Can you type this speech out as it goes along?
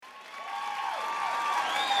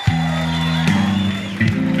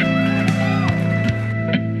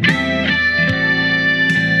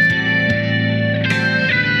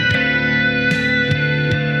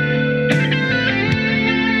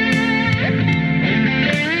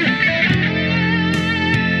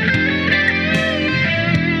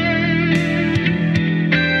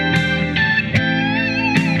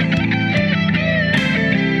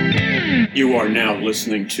now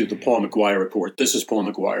listening to the Paul McGUIRE Report. This is Paul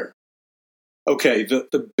McGUIRE. Okay,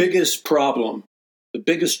 the biggest problem, the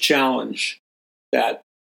biggest challenge that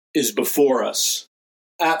is before us,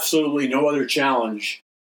 absolutely no other challenge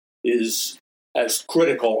is as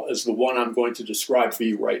critical as the one I'm going to describe for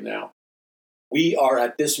you right now. We are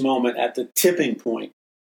at this moment at the tipping point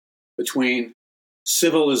between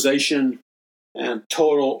civilization and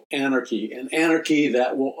total anarchy, an anarchy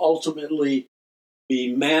that will ultimately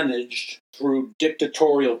be managed through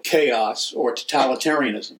dictatorial chaos or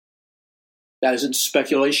totalitarianism. That isn't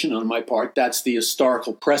speculation on my part. That's the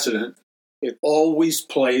historical precedent. It always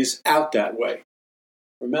plays out that way.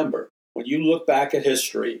 Remember, when you look back at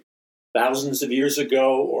history, thousands of years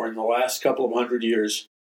ago or in the last couple of hundred years,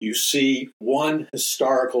 you see one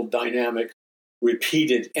historical dynamic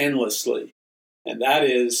repeated endlessly. And that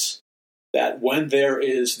is that when there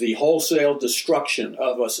is the wholesale destruction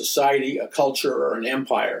of a society, a culture, or an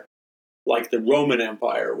empire, like the Roman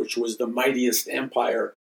Empire, which was the mightiest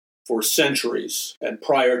empire for centuries, and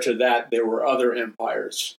prior to that, there were other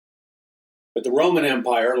empires. But the Roman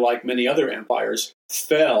Empire, like many other empires,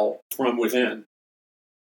 fell from within.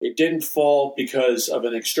 It didn't fall because of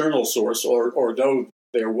an external source, or though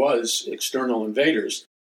there was external invaders.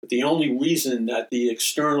 But the only reason that the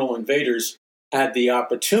external invaders had the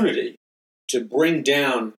opportunity to bring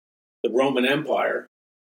down the Roman Empire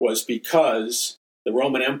was because the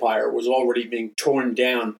Roman Empire was already being torn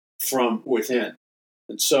down from within.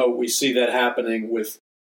 And so we see that happening with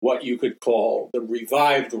what you could call the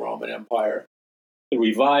revived Roman Empire. The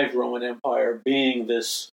revived Roman Empire being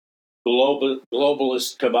this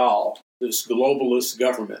globalist cabal, this globalist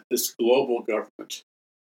government, this global government,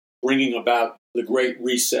 bringing about the Great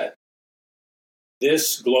Reset.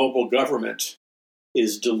 This global government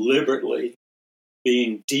is deliberately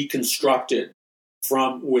being deconstructed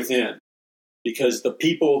from within because the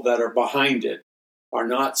people that are behind it are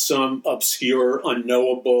not some obscure,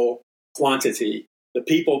 unknowable quantity. The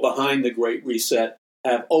people behind the Great Reset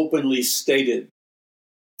have openly stated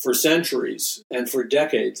for centuries and for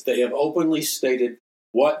decades, they have openly stated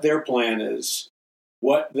what their plan is,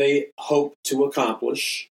 what they hope to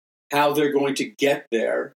accomplish, how they're going to get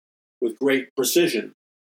there with great precision.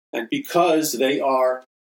 And because they are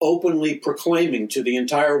openly proclaiming to the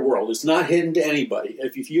entire world, it's not hidden to anybody.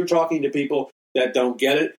 If you're talking to people that don't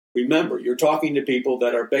get it, remember, you're talking to people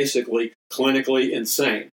that are basically clinically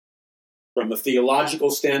insane. From a theological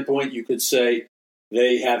standpoint, you could say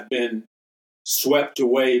they have been swept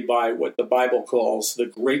away by what the Bible calls the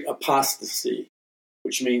great apostasy,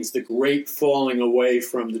 which means the great falling away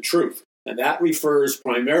from the truth. And that refers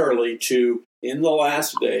primarily to, in the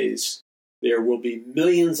last days, there will be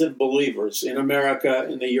millions of believers in America,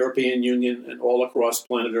 in the European Union, and all across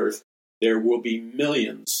planet Earth. There will be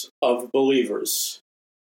millions of believers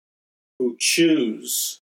who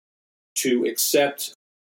choose to accept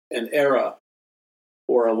an error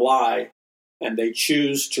or a lie, and they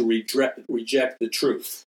choose to reject the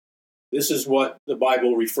truth. This is what the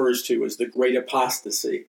Bible refers to as the great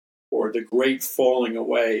apostasy, or the great falling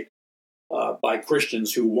away by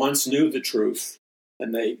Christians who once knew the truth,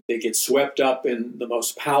 and they get swept up in the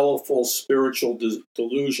most powerful spiritual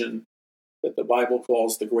delusion that the Bible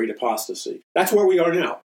calls the great apostasy. That's where we are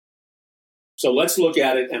now. So let's look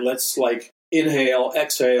at it and let's inhale,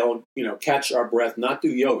 exhale, catch our breath, not do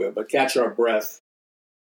yoga, but catch our breath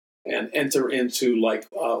and enter into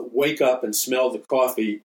wake up and smell the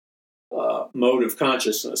coffee mode of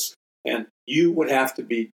consciousness. And you would have to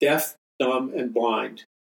be deaf, dumb, and blind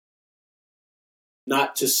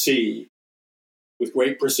not to see with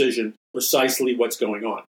great precision precisely what's going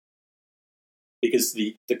on. Because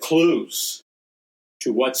the clues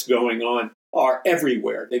to what's going on are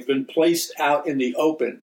everywhere. They've been placed out in the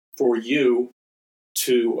open for you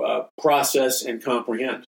to process and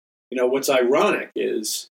comprehend. What's ironic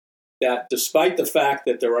is that despite the fact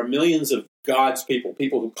that there are millions of God's people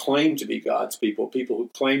who claim to be God's people who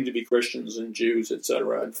claim to be Christians and Jews,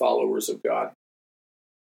 etc., and followers of God,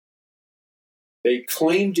 they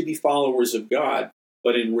claim to be followers of God,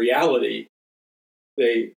 but in reality,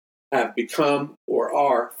 they have become or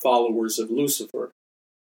are followers of Lucifer.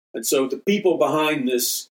 And so the people behind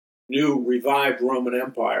this new revived Roman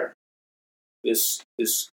Empire, this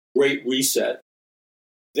great reset,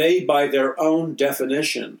 they, by their own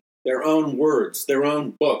definition, their own words, their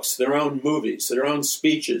own books, their own movies, their own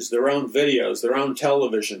speeches, their own videos, their own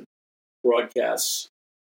television broadcasts,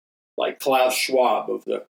 like Klaus Schwab of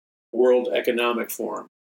the World Economic Forum,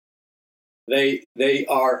 they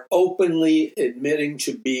are openly admitting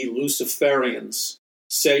to be Luciferians,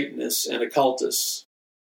 Satanists, and occultists.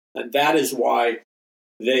 And that is why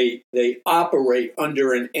they operate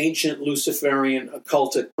under an ancient Luciferian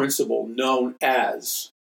occultic principle known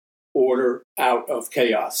as order out of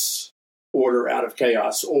chaos,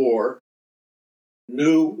 or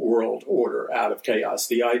New World Order out of chaos.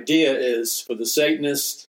 The idea is for the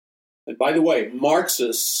Satanists, and by the way,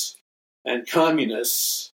 Marxists and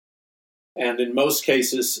communists, and in most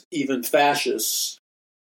cases even fascists,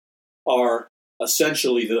 are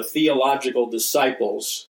essentially the theological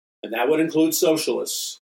disciples, and that would include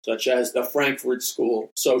socialists, such as the Frankfurt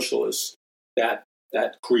School socialists that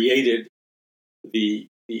created the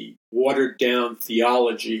watered-down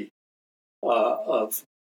theology of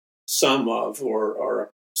some of, or a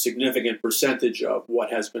significant percentage of,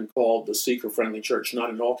 what has been called the seeker-friendly church, not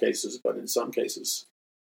in all cases, but in some cases.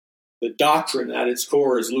 The doctrine at its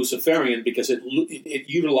core is Luciferian because it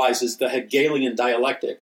utilizes the Hegelian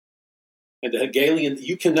dialectic. And the Hegelian,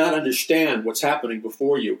 you cannot understand what's happening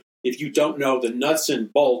before you if you don't know the nuts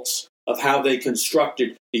and bolts of how they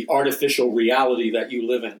constructed the artificial reality that you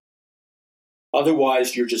live in.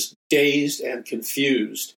 Otherwise, you're just dazed and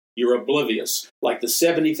confused. You're oblivious, like the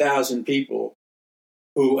 70,000 people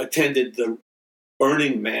who attended the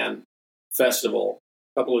Burning Man festival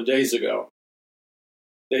a couple of days ago.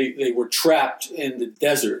 They were trapped in the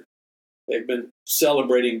desert. They've been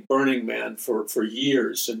celebrating Burning Man for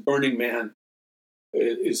years, and Burning Man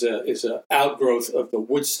is a outgrowth of the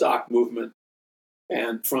Woodstock movement.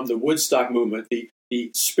 And from the Woodstock movement,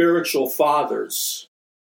 the spiritual fathers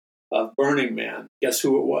of Burning Man, guess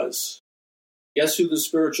who it was? Guess who the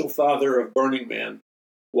spiritual father of Burning Man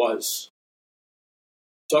was?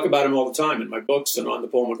 I talk about him all the time in my books and on the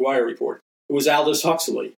Paul McGUIRE Report. It was Aldous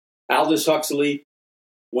Huxley. Aldous Huxley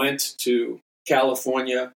went to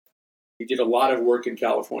California. He did a lot of work in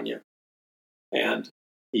California. And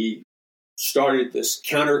he started this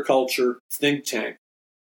counterculture think tank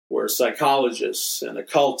where psychologists and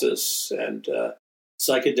occultists and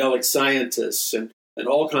psychedelic scientists and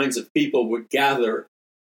all kinds of people would gather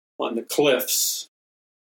on the cliffs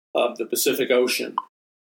of the Pacific Ocean.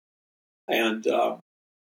 And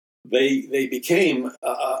they became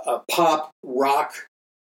a pop rock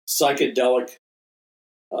psychedelic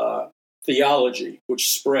theology,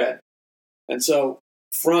 which spread. And so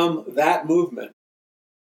from that movement,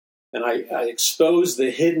 and I exposed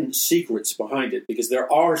the hidden secrets behind it, because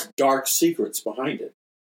there are dark secrets behind it.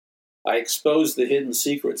 I exposed the hidden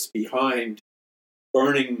secrets behind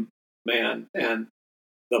Burning Man and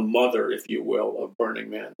the mother, if you will, of Burning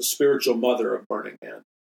Man, the spiritual mother of Burning Man,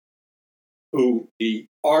 who the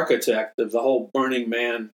architect of the whole Burning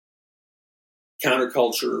Man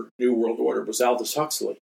counterculture New World Order was Aldous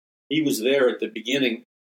Huxley. He was there at the beginning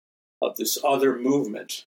of this other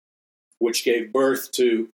movement, which gave birth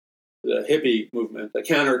to the hippie movement, the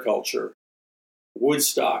counterculture,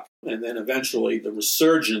 Woodstock, and then eventually the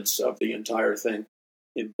resurgence of the entire thing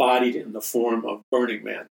embodied in the form of Burning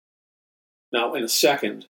Man. Now, in a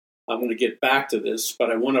second, I'm going to get back to this, but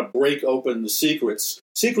I want to break open the secrets.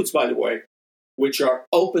 Secrets, by the way, which are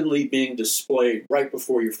openly being displayed right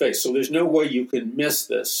before your face. So there's no way you can miss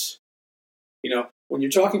this. You know, when you're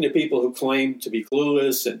talking to people who claim to be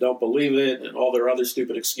clueless and don't believe it and all their other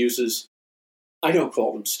stupid excuses, I don't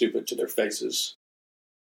call them stupid to their faces.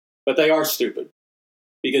 But they are stupid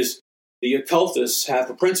because the occultists have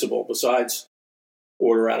a principle besides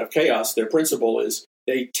order out of chaos. Their principle is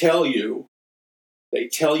they tell you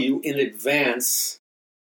in advance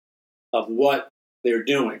of what they're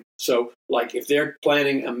doing. So, like if they're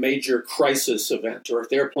planning a major crisis event, or if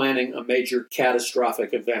they're planning a major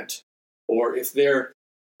catastrophic event, or if they're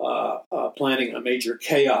planning a major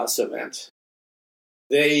chaos event,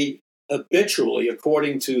 they habitually,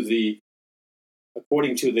 according to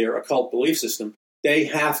their occult belief system, they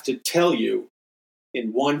have to tell you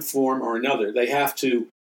in one form or another. They have to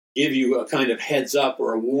give you a kind of heads up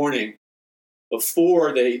or a warning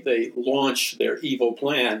before they launch their evil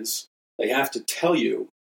plans. They have to tell you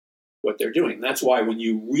what they're doing. That's why when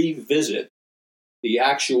you revisit the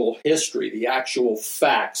actual history, the actual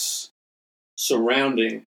facts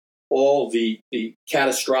surrounding all the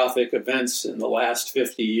catastrophic events in the last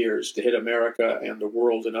 50 years to hit America and the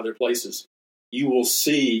world and other places, you will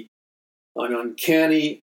see an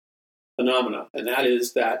uncanny phenomena, and that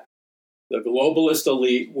is that the globalist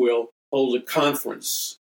elite will hold a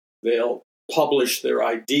conference. They'll publish their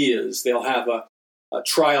ideas. They'll have a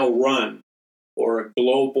trial run or a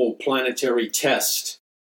global planetary test,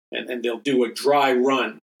 and they'll do a dry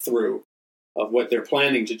run through of what they're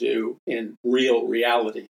planning to do in real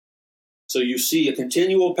reality. So you see a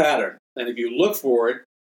continual pattern, and if you look for it,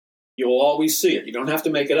 you'll always see it. You don't have to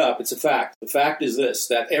make it up. It's a fact. The fact is this,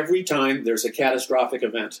 that every time there's a catastrophic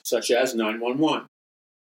event, such as 9/11,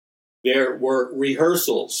 There were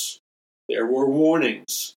rehearsals. There were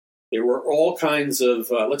warnings. There were all kinds of,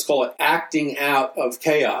 let's call it acting out of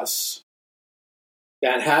chaos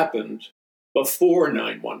that happened before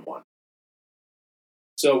 911.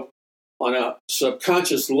 So on a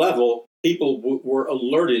subconscious level, people were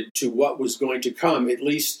alerted to what was going to come, at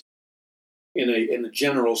least in a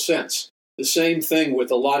general sense. The same thing with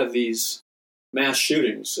a lot of these mass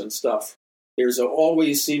shootings and stuff. There's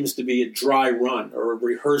always seems to be a dry run or a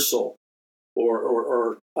rehearsal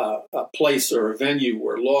or a place or a venue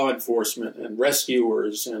where law enforcement and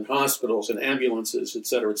rescuers and hospitals and ambulances, et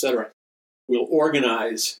cetera, will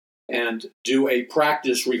organize and do a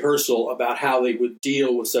practice rehearsal about how they would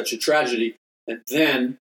deal with such a tragedy. And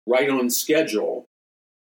then, right on schedule,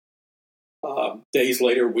 days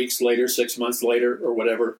later, weeks later, 6 months later, or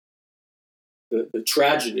whatever, the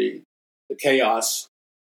tragedy, the chaos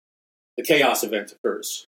event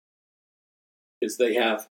occurs. Is they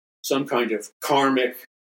have some kind of karmic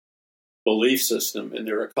belief system in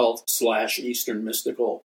their occult / Eastern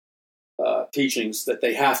mystical teachings that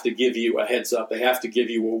they have to give you a heads up. They have to give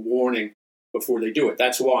you a warning before they do it.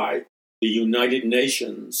 That's why the United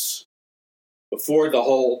Nations, before the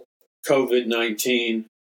whole COVID-19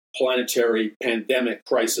 planetary pandemic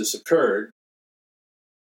crisis occurred,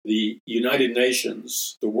 the United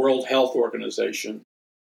Nations, the World Health Organization,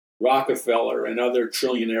 Rockefeller, and other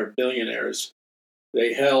trillionaire billionaires,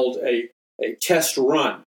 they held a test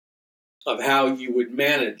run of how you would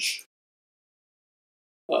manage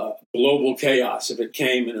global chaos if it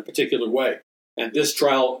came in a particular way. And this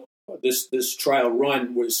trial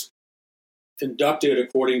run was conducted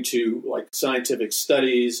according to like scientific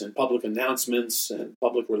studies and public announcements and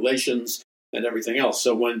public relations and everything else.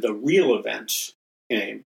 So when the real event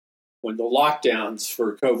came, when the lockdowns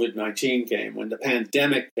for COVID-19 came, when the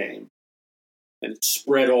pandemic came, and it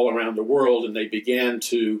spread all around the world, and they began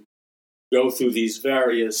to go through these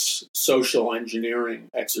various social engineering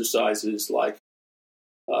exercises like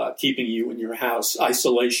keeping you in your house,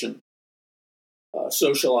 isolation,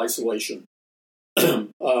 social isolation,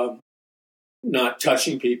 not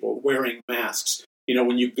touching people, wearing masks. You know,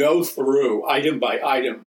 when you go through item by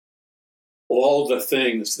item all the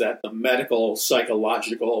things that the medical,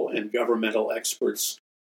 psychological, and governmental experts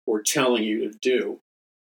were telling you to do,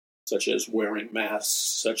 such as wearing masks,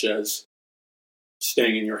 such as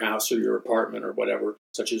staying in your house or your apartment or whatever,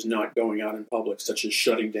 such as not going out in public, such as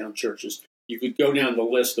shutting down churches. You could go down the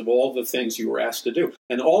list of all the things you were asked to do.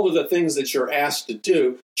 And all of the things that you're asked to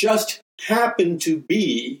do just happen to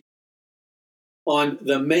be on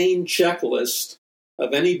the main checklist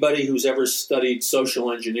of anybody who's ever studied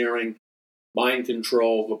social engineering, mind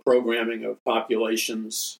control, the programming of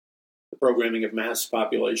populations, the programming of mass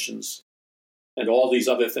populations, and all these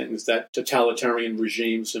other things that totalitarian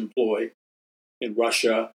regimes employ in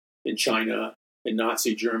Russia, in China, in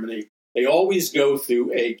Nazi Germany. They always go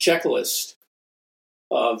through a checklist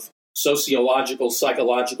of sociological,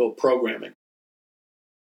 psychological programming,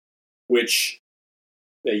 which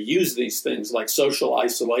they use these things like social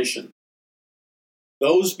isolation.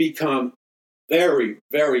 Those become very,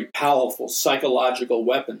 very powerful psychological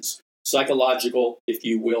weapons, psychological, if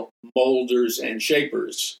you will, molders and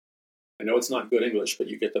shapers. I know it's not good English, but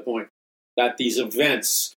you get the point. That these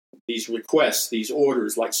events, these requests, these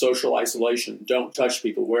orders like social isolation, don't touch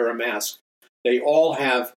people, wear a mask, they all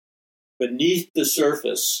have, beneath the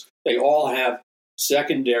surface, they all have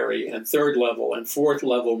secondary and third level and fourth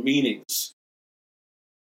level meanings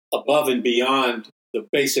above and beyond the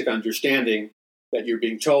basic understanding that you're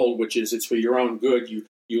being told, which is it's for your own good.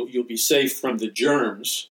 You'll be safe from the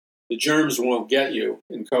germs. The germs won't get you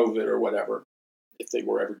in COVID or whatever, if they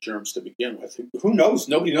were ever germs to begin with. Who knows?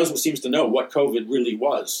 Nobody knows what seems to know what COVID really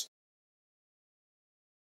was.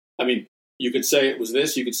 I mean, you could say it was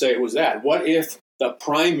this, you could say it was that. What if the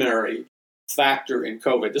primary factor in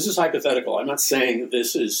COVID, this is hypothetical, I'm not saying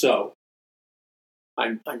this is so.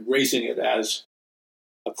 I'm raising it as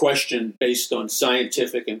a question based on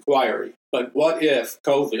scientific inquiry. But what if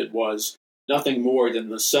COVID was nothing more than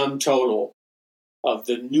the sum total of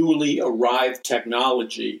the newly arrived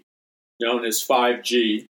technology known as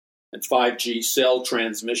 5G and 5G cell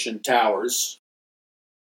transmission towers,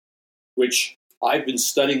 which I've been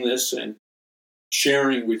studying this and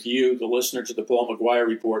sharing with you, the listener to the Paul McGUIRE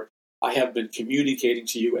Report. I have been communicating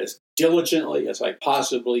to you as diligently as I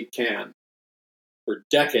possibly can for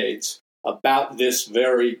decades about this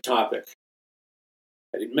very topic.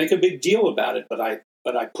 I didn't make a big deal about it, but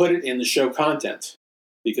I put it in the show content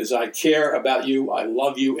because I care about you, I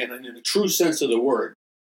love you, and in the true sense of the word,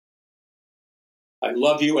 I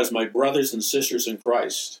love you as my brothers and sisters in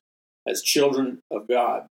Christ, as children of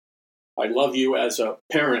God. I love you as a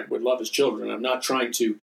parent would love his children. I'm not trying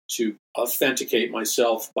to authenticate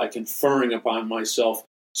myself by conferring upon myself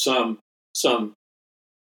some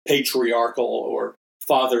patriarchal or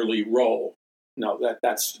fatherly role. No,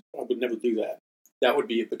 that's I would never do that. That would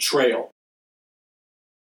be a betrayal.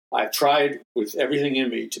 I've tried with everything in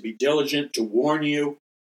me to be diligent, to warn you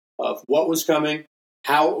of what was coming,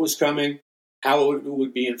 how it was coming, how it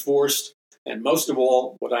would be enforced, and most of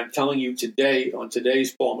all, what I'm telling you today on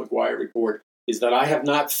today's Paul McGUIRE report is that I have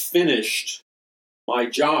not finished my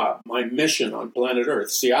job, my mission on planet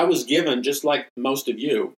Earth. See, I was given, just like most of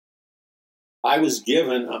you, I was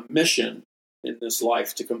given a mission in this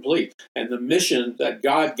life to complete. And the mission that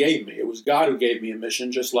God gave me, it was God who gave me a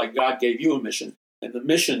mission, just like God gave you a mission. And the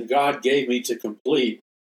mission God gave me to complete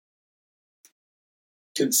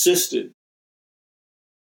consisted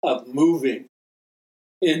of moving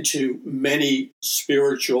into many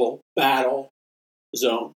spiritual battle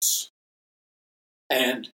zones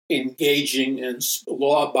and engaging in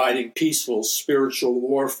law-abiding, peaceful spiritual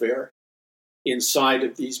warfare inside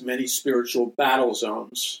of these many spiritual battle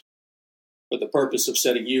zones for the purpose of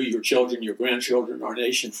setting you, your children, your grandchildren, our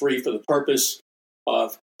nation free, for the purpose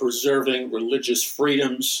of preserving religious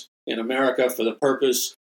freedoms in America, for the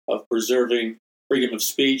purpose of preserving freedom of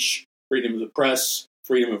speech, freedom of the press,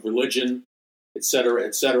 freedom of religion,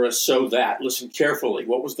 etc., so that, listen carefully,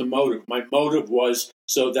 what was the motive? My motive was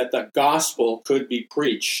so that the gospel could be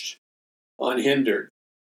preached unhindered.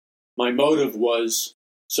 My motive was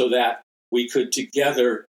so that we could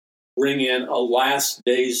together bring in a last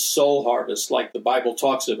day's soul harvest, like the Bible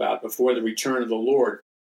talks about before the return of the Lord,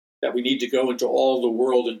 that we need to go into all the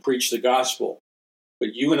world and preach the gospel.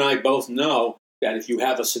 But you and I both know that if you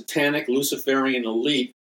have a satanic Luciferian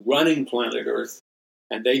elite running planet Earth,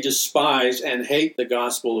 and they despise and hate the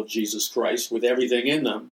gospel of Jesus Christ with everything in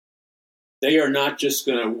them, they are not just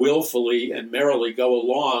going to willfully and merrily go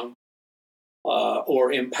along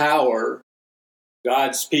or empower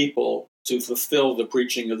God's people to fulfill the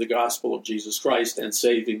preaching of the gospel of Jesus Christ and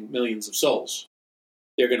saving millions of souls.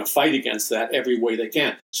 They're going to fight against that every way they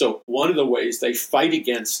can. So one of the ways they fight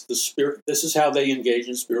against the spirit, this is how they engage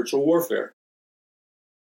in spiritual warfare.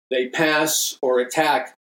 They pass or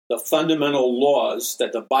attack the fundamental laws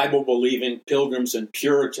that the Bible-believing Pilgrims and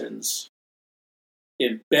Puritans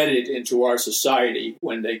embedded into our society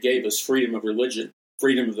when they gave us freedom of religion,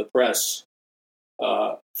 freedom of the press,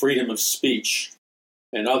 freedom of speech,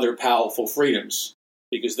 and other powerful freedoms.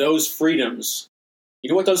 Because those freedoms, you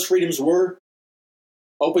know what those freedoms were?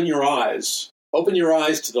 Open your eyes. Open your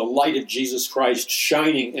eyes to the light of Jesus Christ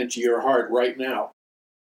shining into your heart right now.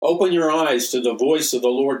 Open your eyes to the voice of the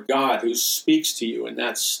Lord God who speaks to you in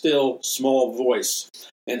that still, small voice.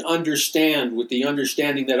 And understand, with the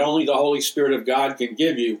understanding that only the Holy Spirit of God can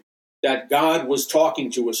give you, that God was talking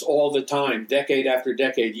to us all the time, decade after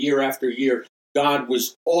decade, year after year. God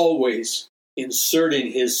was always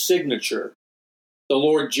inserting his signature, the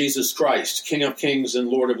Lord Jesus Christ, King of Kings and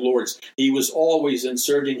Lord of Lords. He was always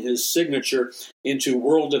inserting his signature into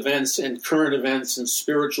world events and current events and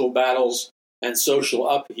spiritual battles and social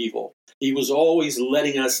upheaval. He was always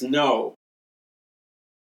letting us know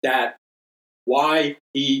that why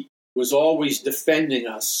he was always defending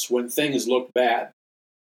us when things looked bad,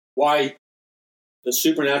 why the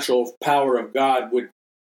supernatural power of God would,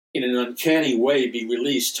 in an uncanny way, be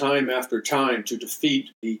released time after time to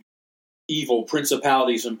defeat the evil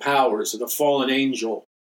principalities and powers of the fallen angel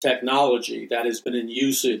technology that has been in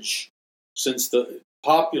usage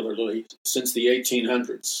popularly since the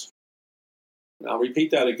 1800s. And I'll repeat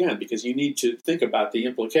that again because you need to think about the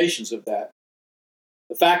implications of that.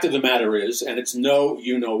 The fact of the matter is, and it's no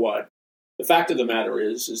you know what, the fact of the matter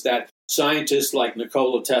is that scientists like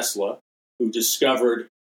Nikola Tesla, who discovered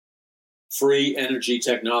free energy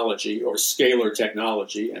technology or scalar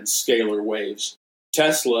technology and scalar waves,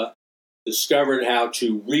 Tesla discovered how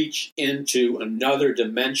to reach into another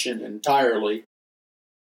dimension entirely.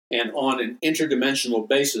 And on an interdimensional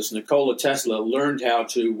basis, Nikola Tesla learned how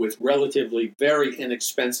to, with relatively very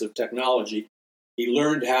inexpensive technology, he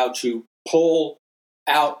learned how to pull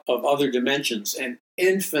out of other dimensions an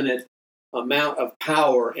infinite amount of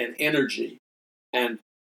power and energy and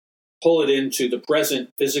pull it into the present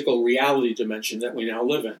physical reality dimension that we now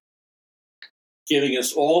live in, giving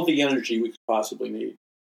us all the energy we could possibly need.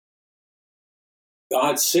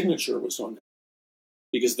 God's signature was on it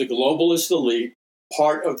because the globalist elite,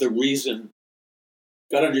 part of the reason,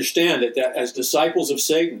 got to understand that as disciples of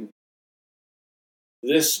Satan,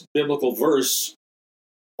 this biblical verse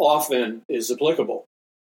often is applicable.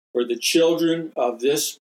 For the children of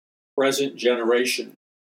this present generation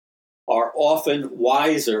are often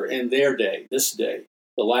wiser in their day, this day,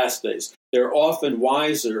 the last days. They're often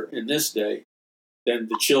wiser in this day than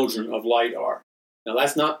the children of light are. Now,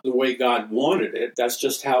 that's not the way God wanted it. That's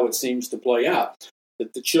just how it seems to play out.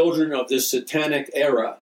 That the children of this satanic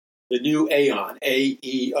era, the new Aeon,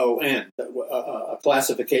 A-E-O-N, a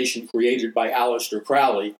classification created by Aleister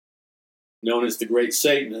Crowley, known as the Great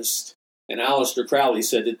Satanist. And Aleister Crowley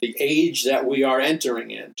said that the age that we are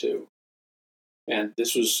entering into, and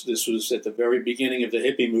this was at the very beginning of the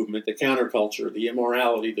hippie movement, the counterculture, the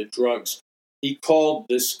immorality, the drugs. He called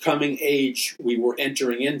this coming age we were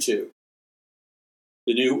entering into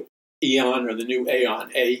the new Eon or the new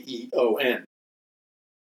Aeon, A-E-O-N.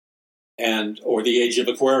 Or the age of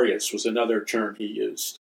Aquarius was another term he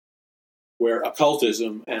used, where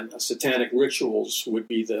occultism and satanic rituals would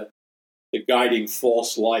be the guiding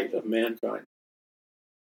false light of mankind.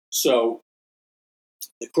 So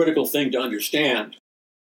the critical thing to understand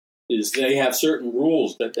is they have certain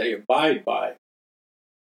rules that they abide by.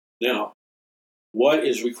 Now, what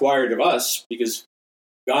is required of us, because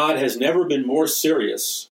God has never been more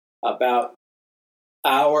serious about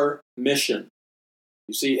our mission.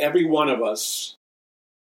 You see, every one of us,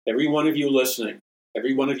 every one of you listening,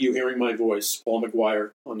 every one of you hearing my voice, Paul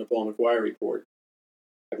McGUIRE on the Paul McGUIRE Report,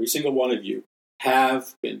 every single one of you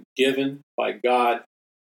have been given by God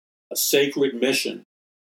a sacred mission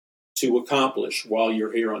to accomplish while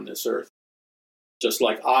you're here on this earth. Just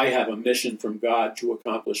like I have a mission from God to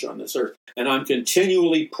accomplish on this earth. And I'm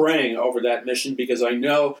continually praying over that mission because I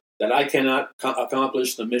know that I cannot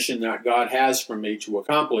accomplish the mission that God has for me to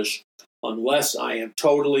accomplish unless I am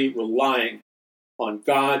totally relying on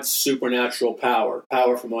God's supernatural power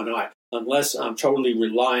from on high, unless I'm totally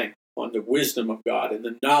relying on the wisdom of God and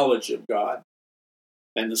the knowledge of God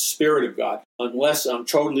and the Spirit of God, unless I'm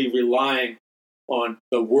totally relying on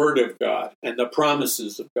the Word of God and the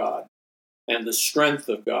promises of God and the strength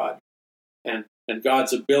of God and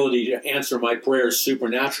God's ability to answer my prayers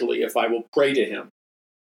supernaturally if I will pray to Him.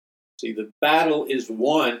 See, the battle is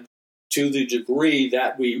won to the degree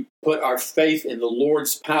that we put our faith in the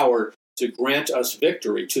Lord's power to grant us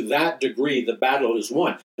victory. To that degree, the battle is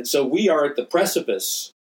won. And so we are at the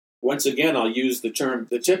precipice. Once again, I'll use the term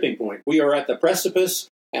the tipping point. We are at the precipice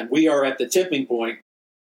and we are at the tipping point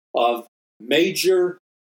of major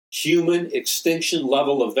human extinction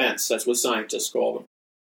level events. That's what scientists call them.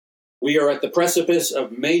 We are at the precipice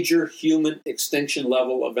of major human extinction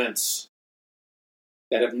level events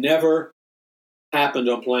that have never happened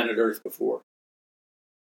on planet Earth before.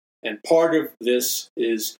 And part of this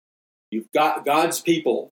is you've got God's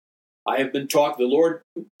people. I have been taught, the Lord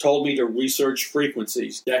told me to research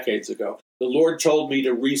frequencies decades ago. The Lord told me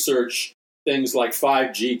to research things like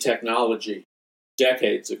 5G technology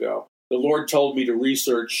decades ago. The Lord told me to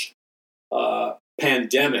research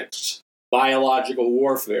pandemics, biological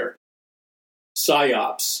warfare,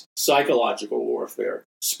 psyops, psychological warfare,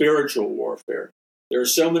 spiritual warfare. There are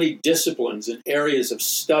so many disciplines and areas of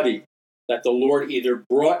study that the Lord either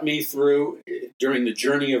brought me through during the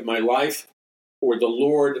journey of my life, or the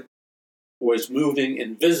Lord was moving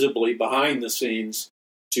invisibly behind the scenes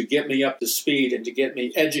to get me up to speed and to get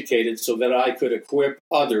me educated so that I could equip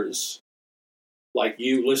others like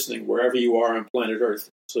you listening wherever you are on planet Earth,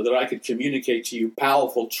 so that I could communicate to you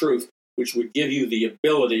powerful truth which would give you the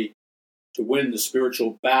ability to win the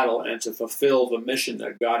spiritual battle and to fulfill the mission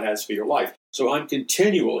that God has for your life. So I'm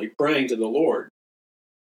continually praying to the Lord.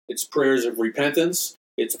 It's prayers of repentance.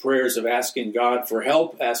 It's prayers of asking God for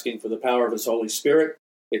help, asking for the power of His Holy Spirit.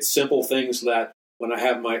 It's simple things that when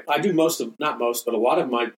I do not most, but a lot of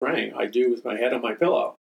my praying I do with my head on my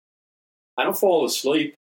pillow. I don't fall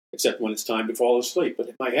asleep, except when it's time to fall asleep.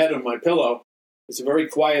 But my head on my pillow, it's a very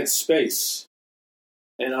quiet space.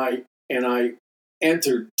 And I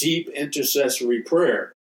enter deep intercessory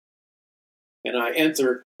prayer. And I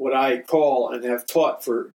enter what I call and have taught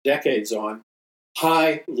for decades on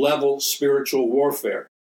high-level spiritual warfare,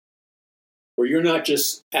 where you're not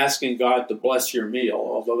just asking God to bless your meal,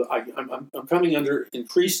 although I'm coming under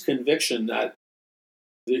increased conviction that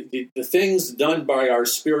the things done by our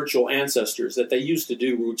spiritual ancestors that they used to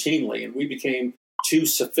do routinely and we became too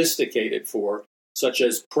sophisticated for, such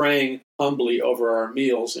as praying humbly over our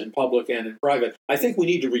meals in public and in private, I think we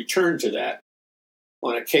need to return to that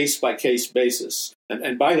on a case-by-case basis.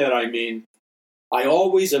 And by that I mean I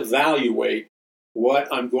always evaluate what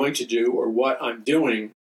I'm going to do or what I'm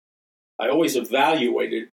doing. I always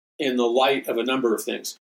evaluate it in the light of a number of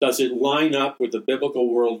things. Does it line up with the biblical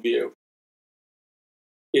worldview?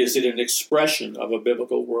 Is it an expression of a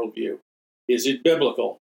biblical worldview? Is it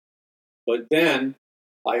biblical? But then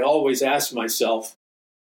I always ask myself,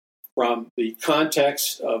 from the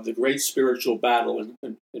context of the great spiritual battle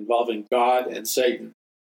involving God and Satan,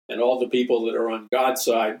 and all the people that are on God's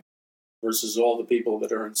side versus all the people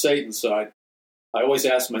that are on Satan's side, I always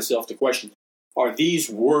ask myself the question, are these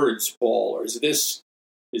words, Paul, or is this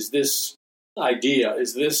idea,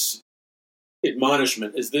 is this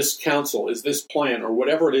admonishment, is this counsel, is this plan, or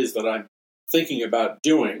whatever it is that I'm thinking about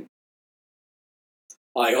doing,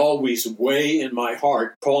 I always weigh in my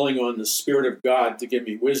heart, calling on the Spirit of God to give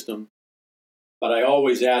me wisdom, but I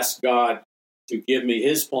always ask God to give me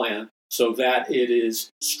his plan so that it is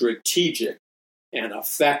strategic and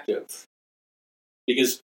effective.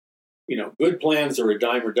 Because, good plans are a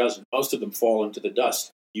dime a dozen. Most of them fall into the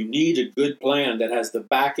dust. You need a good plan that has the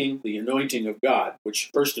backing, the anointing of God, which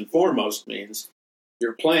first and foremost means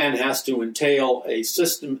your plan has to entail a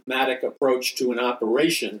systematic approach to an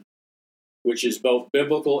operation which is both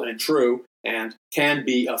biblical and true and can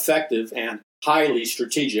be effective and highly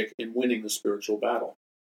strategic in winning the spiritual battle.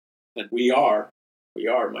 And we are,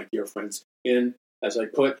 my dear friends, as I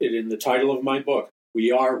put it in the title of my book,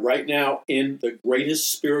 we are right now in the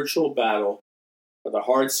greatest spiritual battle for the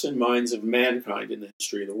hearts and minds of mankind in the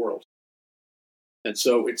history of the world. And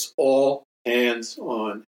so it's all hands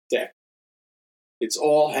on deck. It's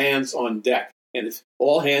all hands on deck. And if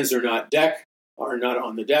all hands are not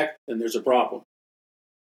on the deck, then there's a problem.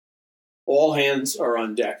 All hands are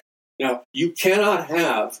on deck. Now, you cannot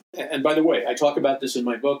have, and by the way, I talk about this in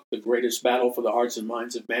my book, The Greatest Battle for the Hearts and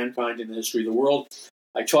Minds of Mankind in the History of the World.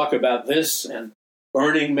 I talk about this and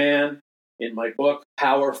Burning Man in my book,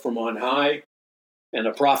 Power from on High, and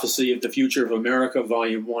A Prophecy of the Future of America,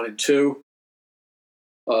 Volume 1 and 2.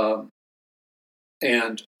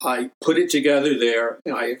 And I put it together there,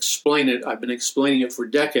 and I explain it. I've been explaining it for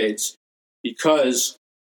decades because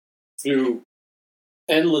through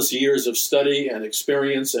endless years of study and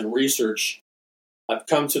experience and research, I've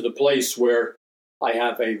come to the place where I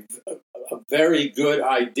have a very good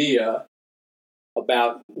idea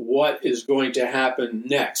about what is going to happen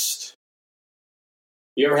next.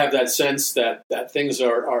 You ever have that sense that things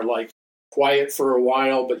are like quiet for a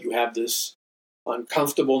while, but you have this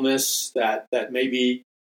uncomfortableness that maybe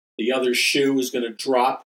the other shoe is going to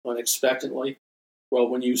drop unexpectedly? Well,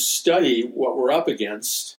 when you study what we're up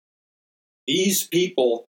against, these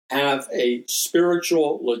people have a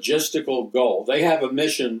spiritual logistical goal. They have a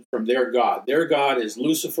mission from their God. Their God is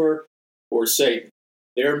Lucifer or Satan.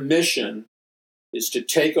 Their mission is to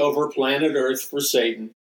take over planet Earth for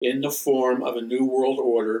Satan in the form of a new world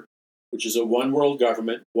order, which is a one world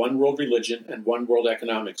government, one world religion, and one world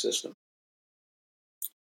economic system.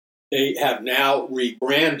 They have now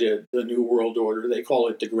rebranded the New World Order. They call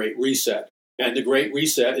it the Great Reset. And the Great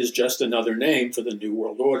Reset is just another name for the New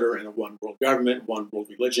World Order and a one world government, one world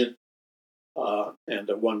religion, and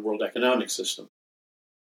a one world economic system.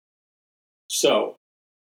 So,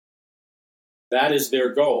 that is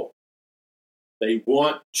their goal. They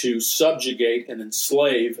want to subjugate and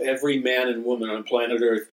enslave every man and woman on planet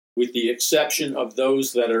Earth, with the exception of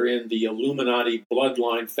those that are in the Illuminati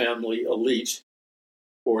bloodline family elite,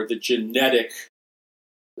 or the genetic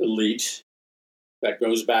elite that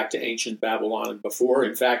goes back to ancient Babylon and before.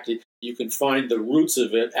 In fact, you can find the roots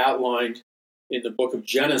of it outlined in the book of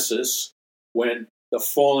Genesis when the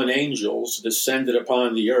fallen angels descended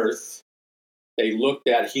upon the earth. They looked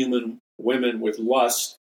at human women with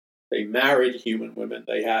lust. They married human women.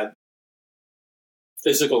 They had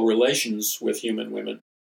physical relations with human women.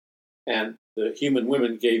 And the human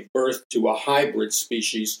women gave birth to a hybrid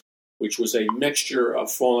species, which was a mixture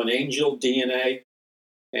of fallen angel DNA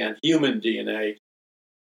and human DNA.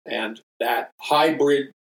 And that hybrid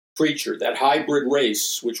creature, that hybrid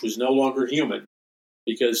race, which was no longer human,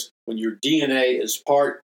 because when your DNA is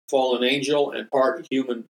part fallen angel and part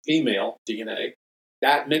human female DNA,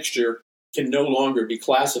 that mixture can no longer be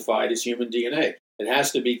classified as human DNA. It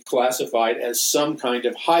has to be classified as some kind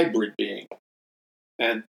of hybrid being.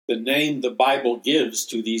 And the name the Bible gives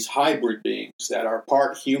to these hybrid beings that are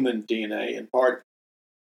part human DNA and part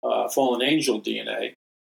fallen angel DNA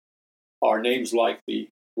are names like the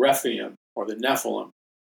Rephaim or the Nephilim.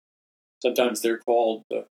 Sometimes they're called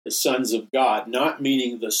the sons of God, not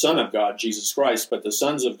meaning the Son of God, Jesus Christ, but the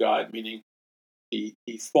sons of God, meaning the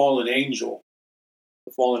fallen angel,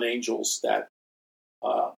 the fallen angels that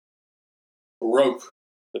broke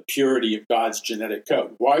the purity of God's genetic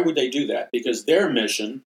code. Why would they do that? Because their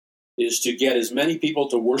mission is to get as many people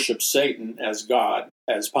to worship Satan as God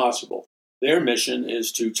as possible. Their mission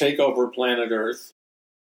is to take over planet Earth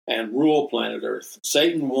and rule planet Earth.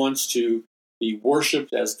 Satan wants to be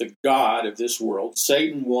worshipped as the God of this world.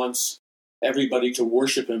 Satan wants everybody to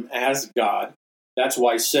worship him as God. That's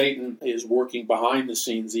why Satan is working behind the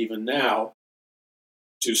scenes even now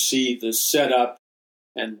to see the setup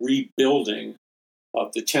and rebuilding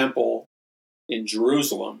of the temple in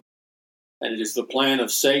Jerusalem, and it is the plan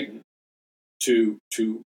of Satan to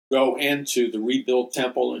go into the rebuilt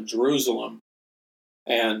temple in Jerusalem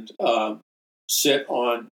and sit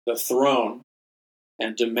on the throne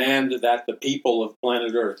and demand that the people of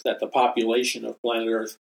planet Earth, that the population of planet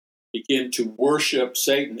Earth, begin to worship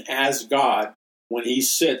Satan as God when he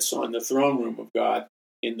sits on the throne room of God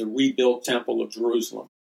in the rebuilt temple of Jerusalem.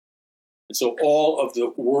 And so all of the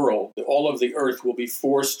world, all of the earth will be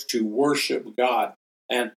forced to worship God.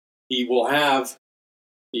 And he will have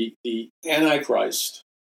the Antichrist.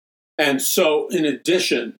 And so in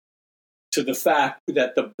addition to the fact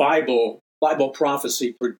that the Bible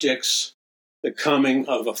prophecy predicts the coming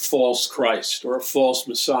of a false Christ or a false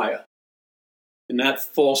Messiah, and that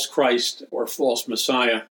false Christ or false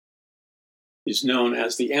Messiah is known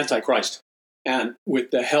as the Antichrist. And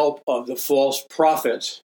with the help of the false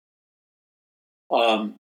prophet,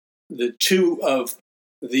 the two of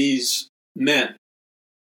these men,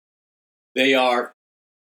 they are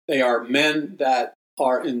men that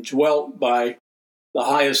are indwelt by the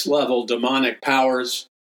highest level demonic powers,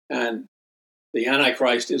 and the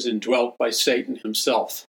Antichrist is indwelt by Satan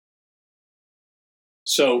himself.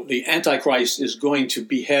 So the Antichrist is going to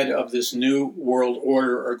be head of this new world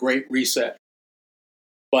order or great reset.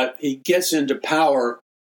 But he gets into power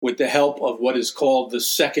with the help of what is called the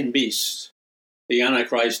second beast. The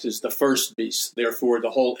Antichrist is the first beast. Therefore,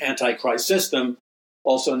 the whole Antichrist system,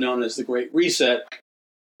 also known as the Great Reset,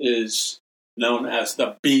 is known as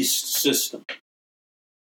the beast system.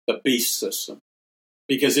 The beast system.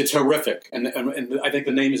 Because it's horrific. And I think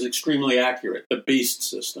the name is extremely accurate. The beast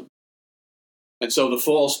system. And so the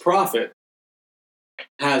false prophet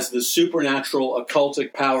has the supernatural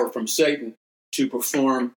occultic power from Satan to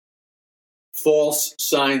perform false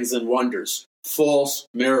signs and wonders, false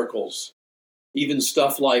miracles. Even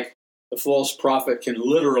stuff like the false prophet can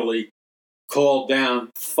literally call down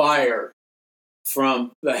fire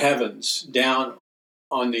from the heavens down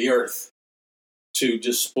on the earth to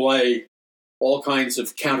display all kinds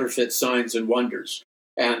of counterfeit signs and wonders.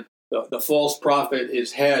 And the false prophet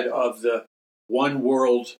is head of the one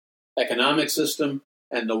world economic system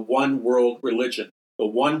and the one world religion. The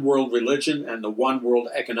one world religion and the one world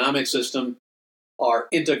economic system are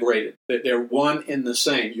integrated. They're one in the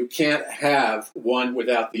same. You can't have one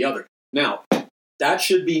without the other. Now, that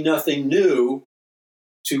should be nothing new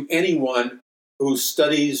to anyone who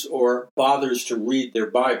studies or bothers to read their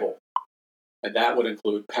Bible. And that would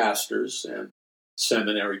include pastors and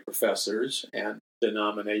seminary professors and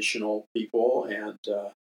denominational people and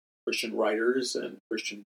Christian writers and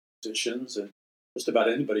Christian musicians and just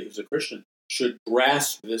about anybody who's a Christian should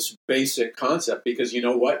grasp this basic concept, because you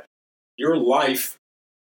know what? Your life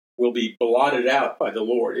will be blotted out by the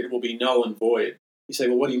Lord. It will be null and void. You say,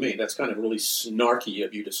 well, what do you mean? That's kind of really snarky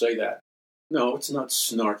of you to say that. No, it's not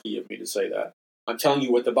snarky of me to say that. I'm telling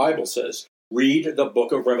you what the Bible says. Read the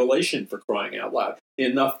book of Revelation, for crying out loud.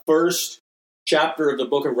 In the first chapter of the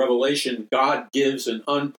book of Revelation, God gives an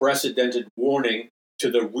unprecedented warning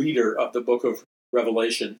to the reader of the book of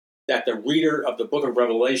Revelation, that the reader of the book of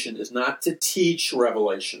Revelation is not to teach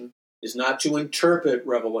Revelation, is not to interpret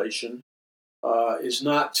Revelation, is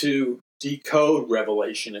not to decode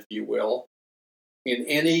Revelation, if you will, in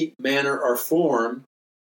any manner or form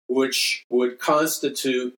which would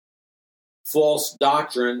constitute false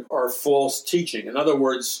doctrine or false teaching. In other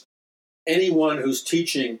words, anyone who's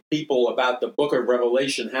teaching people about the book of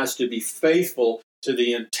Revelation has to be faithful to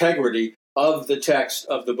the integrity of the text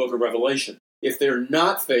of the book of Revelation. If they're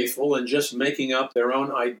not faithful and just making up their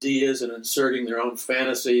own ideas and inserting their own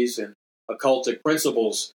fantasies and occultic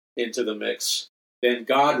principles into the mix, then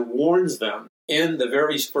God warns them in the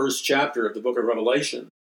very first chapter of the book of Revelation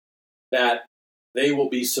that they will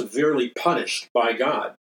be severely punished by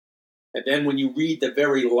God. And then when you read the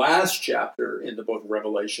very last chapter in the book of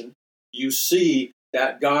Revelation, you see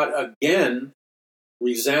that God again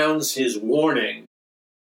resounds his warning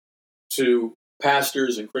to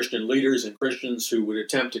pastors and Christian leaders and Christians who would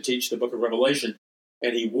attempt to teach the book of Revelation.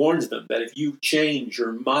 And he warns them that if you change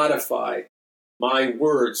or modify my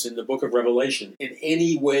words in the book of Revelation in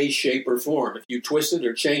any way, shape, or form, if you twist it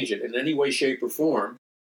or change it in any way, shape, or form,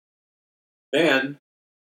 then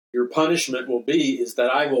your punishment will be is that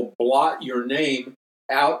I will blot your name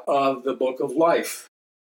out of the book of life.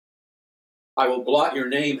 I will blot your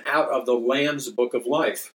name out of the Lamb's book of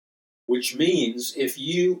life, which means if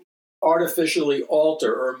you artificially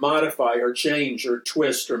alter or modify or change or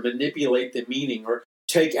twist or manipulate the meaning or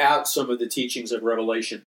take out some of the teachings of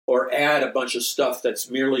Revelation or add a bunch of stuff that's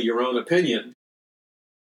merely your own opinion,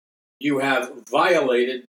 you have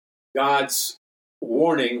violated God's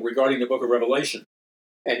warning regarding the book of Revelation.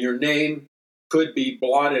 and your name could be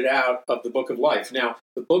blotted out of the book of life. Now,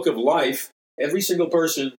 the book of life, every single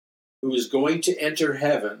person who is going to enter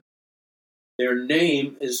heaven, their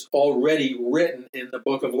name is already written in the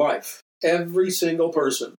book of life. Every single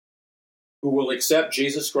person who will accept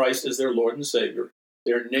Jesus Christ as their Lord and Savior,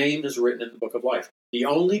 their name is written in the book of life. The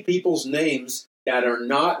only people's names that are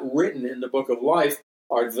not written in the book of life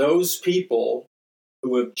are those people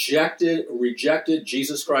who rejected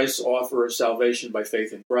Jesus Christ's offer of salvation by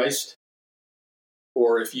faith in Christ,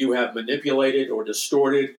 or if you have manipulated or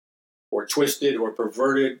distorted or twisted or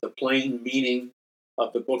perverted the plain meaning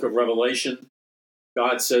of the book of Revelation.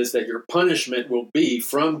 God says that your punishment will be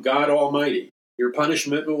from God Almighty. Your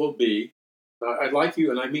punishment will be, I'd like you,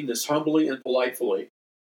 and I mean this humbly and politely.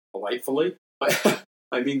 Politely?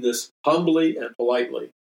 I mean this humbly and politely,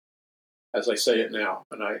 as I say it now.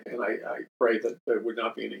 And I pray that there would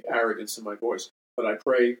not be any arrogance in my voice. But I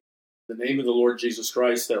pray in the name of the Lord Jesus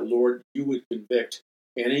Christ that, Lord, you would convict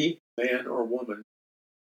any man or woman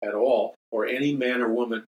at all, or any man or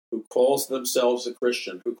woman who calls themselves a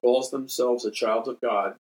Christian, who calls themselves a child of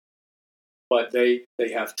God, but they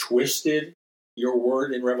have twisted your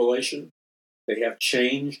word in Revelation. They have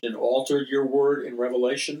changed and altered your word in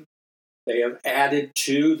Revelation. They have added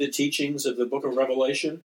to the teachings of the book of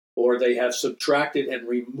Revelation, or they have subtracted and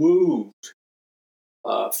removed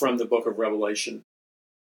from the book of Revelation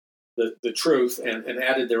the truth and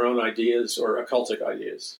added their own ideas or occultic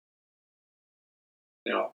ideas.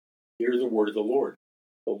 Now, hear the word of the Lord.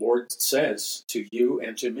 The Lord says to you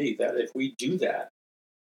and to me that if we do that,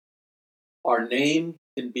 our name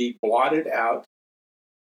can be blotted out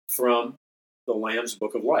from the Lamb's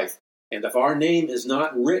book of life. And if our name is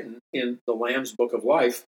not written in the Lamb's book of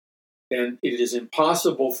life, then it is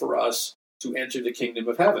impossible for us to enter the kingdom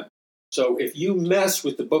of heaven. So if you mess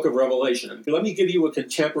with the book of Revelation, and let me give you a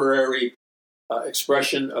contemporary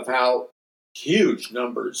expression of how huge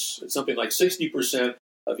numbers, it's something like 60%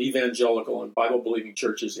 of evangelical and Bible-believing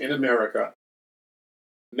churches in America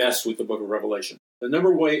mess with the book of Revelation. The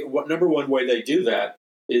number one way they do that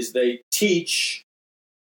is they teach,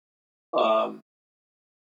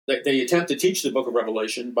 they attempt to teach the book of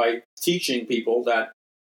Revelation by teaching people that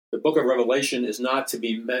the book of Revelation is not to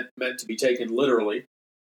be meant to be taken literally,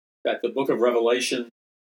 that the book of Revelation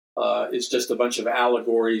is just a bunch of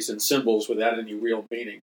allegories and symbols without any real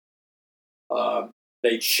meaning.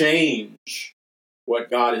 They change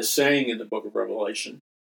what God is saying in the book of Revelation,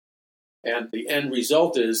 and the end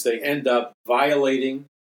result is they end up violating,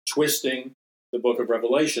 twisting the book of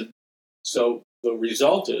Revelation. So the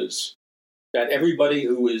result is that everybody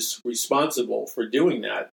who is responsible for doing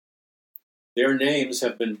that, their names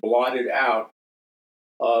have been blotted out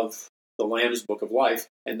of the Lamb's book of life,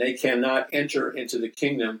 and they cannot enter into the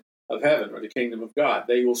kingdom of heaven or the kingdom of God.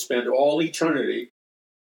 They will spend all eternity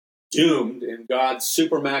doomed in God's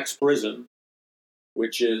supermax prison,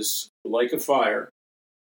 which is the lake of fire,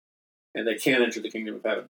 and they can't enter the kingdom of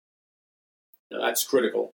heaven. Now, that's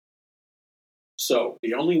critical. So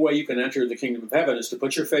the only way you can enter the kingdom of heaven is to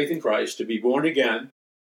put your faith in Christ, to be born again,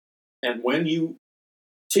 and when you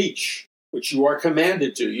teach, which you are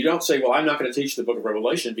commanded to, you don't say, well, I'm not going to teach the book of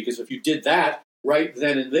Revelation, because if you did that right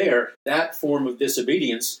then and there, that form of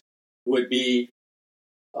disobedience would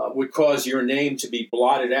cause your name to be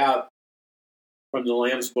blotted out from the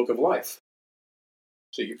Lamb's book of life.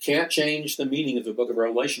 So you can't change the meaning of the book of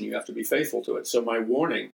Revelation. You have to be faithful to it. So my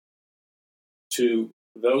warning to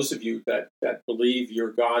those of you that believe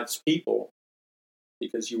you're God's people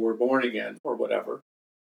because you were born again or whatever,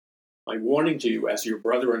 my warning to you as your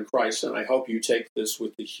brother in Christ, and I hope you take this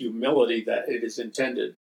with the humility that it is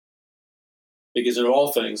intended, because in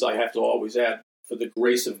all things I have to always add, for the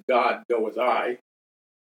grace of God goeth I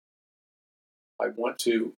want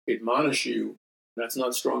to admonish you. That's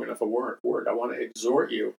not strong enough a word. I want to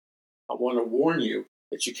exhort you. I want to warn you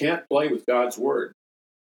that you can't play with God's word.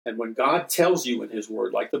 And when God tells you in his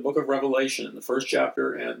word, like the book of Revelation, in the first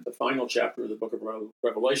chapter and the final chapter of the book of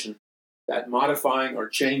Revelation, that modifying or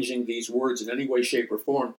changing these words in any way, shape, or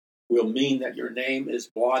form will mean that your name is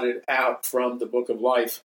blotted out from the book of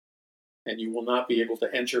life, and you will not be able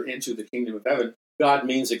to enter into the kingdom of heaven. God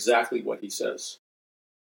means exactly what he says.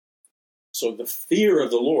 So the fear of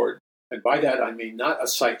the Lord, and by that I mean not a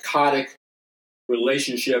psychotic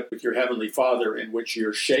relationship with your heavenly Father in which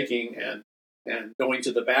you're shaking and going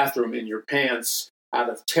to the bathroom in your pants out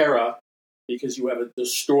of terror because you have a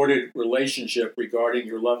distorted relationship regarding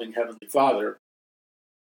your loving heavenly Father.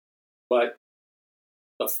 But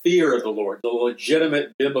the fear of the Lord, the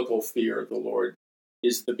legitimate biblical fear of the Lord,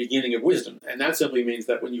 is the beginning of wisdom. And that simply means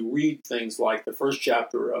that when you read things like the first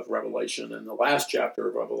chapter of Revelation and the last chapter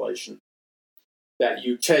of Revelation, that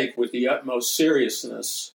you take with the utmost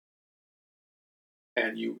seriousness,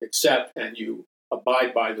 and you accept and you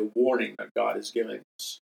abide by the warning that God is giving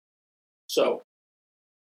us. So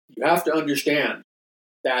you have to understand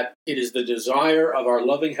that it is the desire of our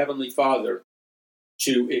loving Heavenly Father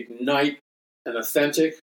to ignite an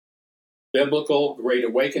authentic biblical Great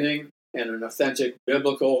Awakening and an authentic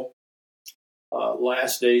biblical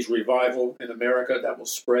last days revival in America that will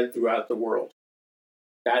spread throughout the world.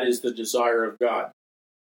 That is the desire of God.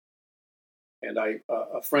 And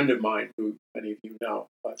a friend of mine, who many of you know,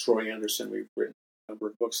 Troy Anderson, we've written a number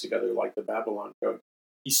of books together, like the Babylon Code.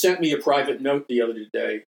 He sent me a private note the other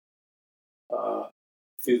day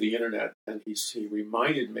through the internet, and he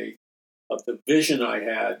reminded me of the vision I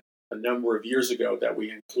had a number of years ago that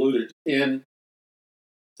we included in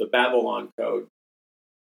the Babylon Code,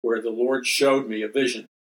 where the Lord showed me a vision.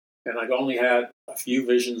 And I've only had a few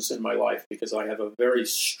visions in my life because I have a very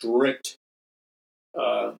strict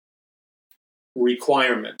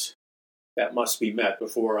requirement that must be met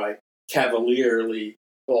before I cavalierly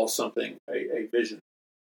call something a vision.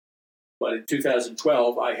 But in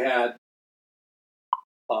 2012, I had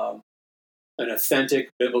an authentic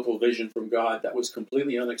biblical vision from God that was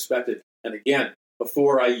completely unexpected. And again,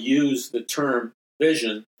 before I use the term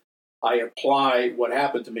vision, I apply what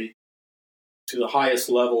happened to me to the highest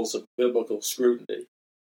levels of biblical scrutiny.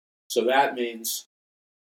 So that means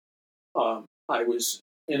I was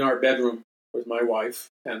in our bedroom with my wife,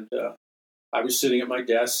 and I was sitting at my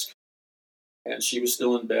desk, and she was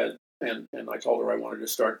still in bed, and I told her I wanted to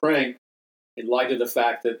start praying in light of the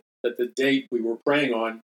fact that the date we were praying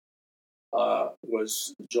on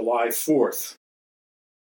was July 4th.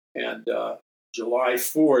 And July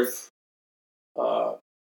 4th,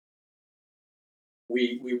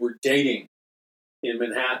 we were dating in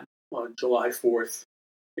Manhattan on July 4th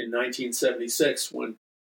in 1976, when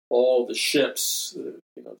all the ships,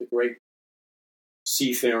 the great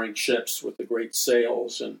seafaring ships with the great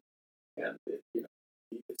sails, and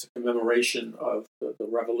it's a commemoration of the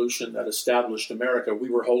revolution that established America. We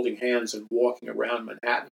were holding hands and walking around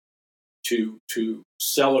Manhattan to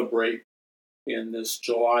celebrate in this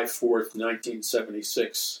July 4th,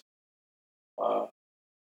 1976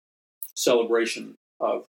 celebration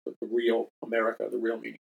of the real America, the real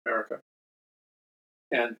meaning of America.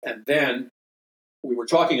 And then we were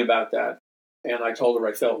talking about that, and I told her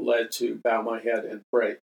I felt led to bow my head and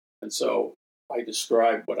pray. And so I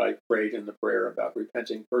described what I prayed in the prayer about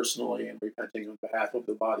repenting personally and repenting on behalf of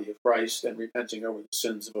the body of Christ and repenting over the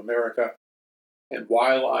sins of America. And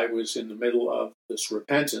while I was in the middle of this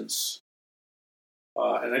repentance,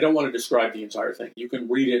 and I don't want to describe the entire thing, you can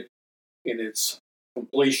read it in its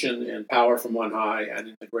completion in Power from On High and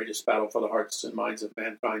in The Greatest Battle for the Hearts and Minds of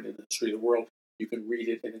Mankind in the History of the World. You can read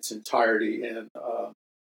it in its entirety in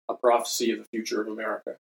A Prophecy of the Future of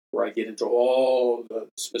America, where I get into all the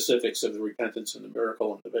specifics of the repentance and the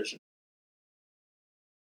miracle and the vision.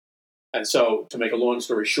 And so, to make a long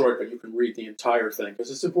story short, but you can read the entire thing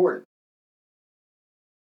because it's important.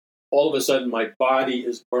 All of a sudden, my body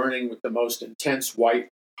is burning with the most intense white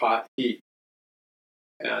hot heat.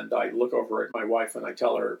 And I look over at my wife and I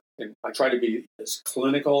tell her, and I try to be as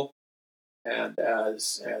clinical and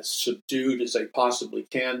as subdued as I possibly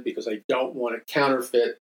can, because I don't want to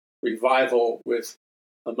counterfeit revival with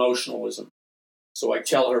emotionalism. So I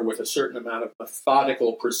tell her with a certain amount of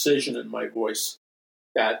methodical precision in my voice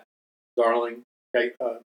that, darling,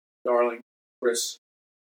 Chris,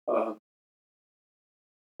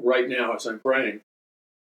 right now as I'm praying,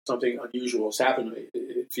 something unusual has happened to me.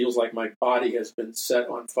 It feels like my body has been set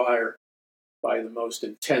on fire by the most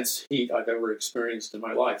intense heat I've ever experienced in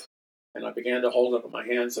my life. And I began to hold up my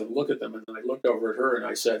hands and look at them, and then I looked over at her and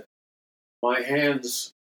I said, my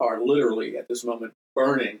hands are literally at this moment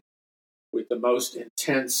burning with the most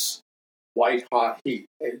intense white hot heat.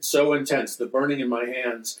 It's so intense. The burning in my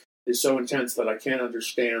hands is so intense that I can't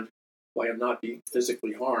understand why I'm not being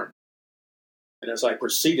physically harmed. And as I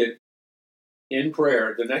proceeded in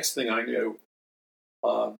prayer, the next thing I knew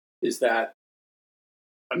is that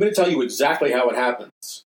I'm going to tell you exactly how it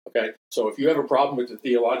happens. Okay, so if you have a problem with it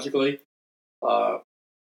theologically,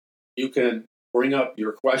 you can bring up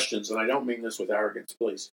your questions, and I don't mean this with arrogance,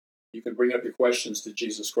 please. You can bring up your questions to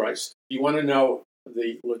Jesus Christ. If you want to know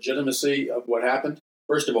the legitimacy of what happened,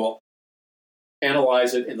 first of all,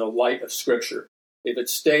 analyze it in the light of Scripture. If it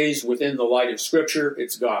stays within the light of Scripture,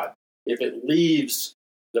 it's God. If it leaves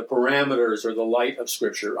the parameters or the light of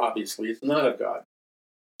Scripture, obviously it's not of God.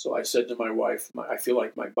 So I said to my wife, I feel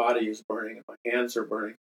like my body is burning and my hands are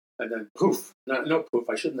burning. And then poof, no poof,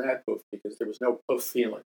 I shouldn't have had poof because there was no poof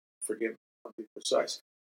feeling. Forgive me, I'll be precise.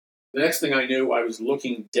 The next thing I knew, I was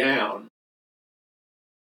looking down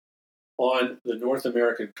on the North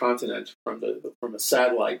American continent from a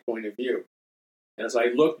satellite point of view. And as I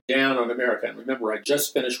looked down on America, and remember, I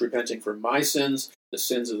just finished repenting for my sins, the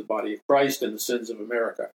sins of the body of Christ, and the sins of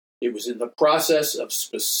America. It was in the process of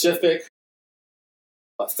specific,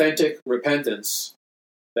 authentic repentance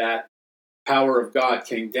that power of God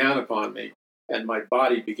came down upon me, and my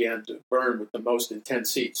body began to burn with the most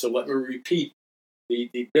intense heat. So let me repeat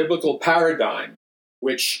the biblical paradigm,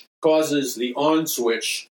 which causes the on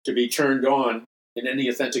switch to be turned on in any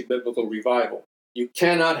authentic biblical revival. You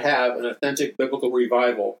cannot have an authentic biblical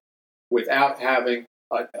revival without having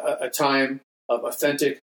a time of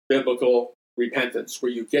authentic biblical repentance,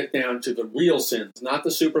 where you get down to the real sins, not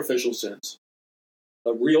the superficial sins,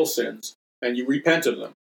 the real sins, and you repent of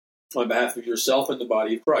them on behalf of yourself and the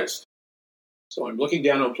body of Christ. So I'm looking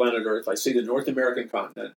down on planet Earth. I see the North American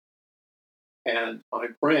continent, and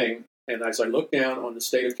I'm praying. And as I look down on the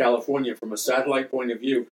state of California from a satellite point of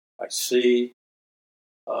view, I see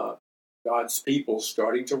God's people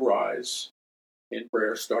starting to rise in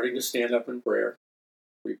prayer, starting to stand up in prayer,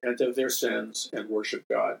 repent of their sins, and worship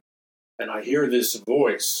God. And I hear this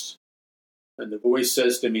voice, and the voice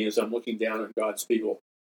says to me as I'm looking down on God's people,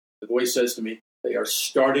 the voice says to me, they are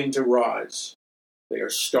starting to rise. They are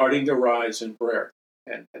starting to rise in prayer.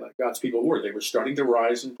 And God's people they were starting to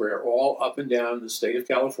rise in prayer all up and down the state of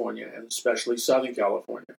California, and especially Southern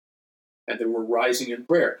California. And they were rising in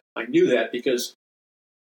prayer. I knew that because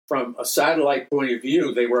from a satellite point of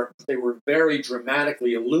view, they were very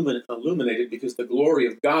dramatically illuminated because the glory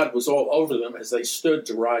of God was all over them as they stood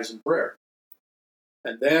to rise in prayer.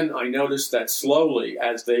 And then I noticed that slowly,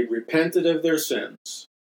 as they repented of their sins,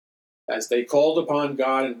 as they called upon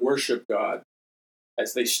God and worshiped God,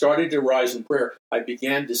 as they started to rise in prayer, I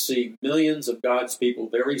began to see millions of God's people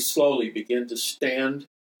very slowly begin to stand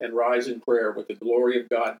and rise in prayer with the glory of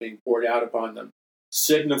God being poured out upon them,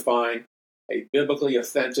 signifying a biblically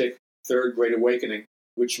authentic third great awakening,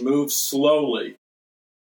 which moves slowly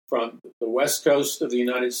from the west coast of the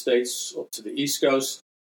United States to the east coast.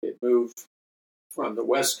 It moved from the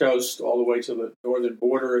west coast all the way to the northern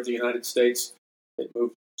border of the United States. It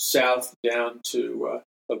moved south down to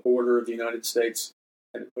the border of the United States,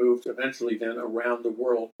 and it moved eventually then around the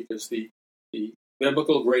world, because the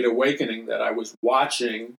biblical great awakening that I was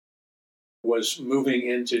watching was moving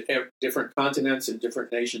into different continents and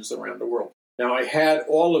different nations around the world. Now, I had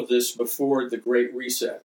all of this before the Great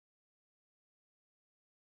Reset.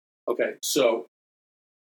 Okay, so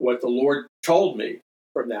what the Lord told me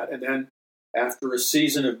from that, and then after a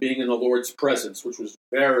season of being in the Lord's presence, which was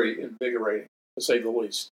very invigorating, to say the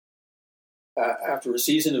least, after a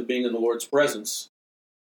season of being in the Lord's presence,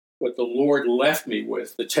 what the Lord left me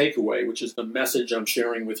with, the takeaway, which is the message I'm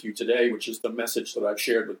sharing with you today, which is the message that I've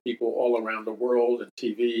shared with people all around the world and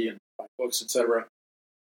TV and by books, etc.,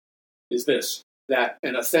 is this: that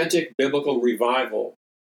an authentic biblical revival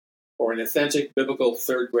or an authentic biblical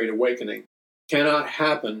third great awakening cannot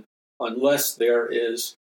happen unless there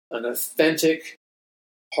is an authentic,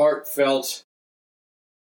 heartfelt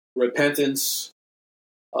repentance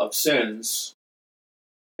of sins,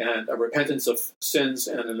 and a repentance of sins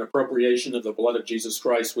and an appropriation of the blood of Jesus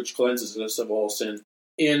Christ, which cleanses us of all sin,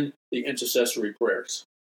 in the intercessory prayers.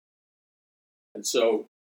 And so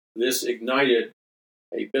this ignited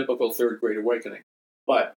a biblical third great awakening.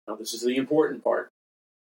 But, now this is the important part,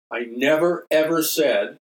 I never ever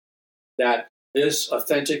said that this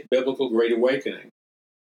authentic biblical great awakening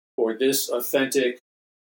or this authentic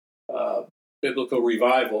biblical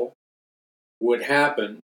revival would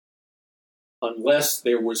happen unless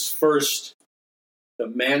there was first the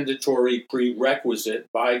mandatory prerequisite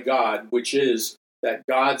by God, which is that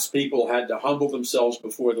God's people had to humble themselves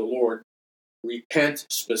before the Lord, repent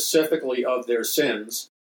specifically of their sins,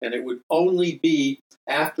 and it would only be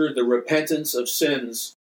after the repentance of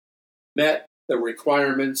sins met the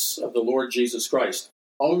requirements of the Lord Jesus Christ.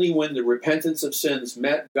 Only when the repentance of sins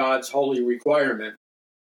met God's holy requirement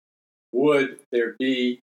would there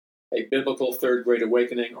be a biblical third great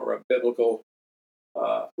awakening or a biblical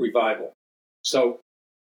revival. So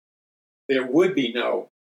there would be no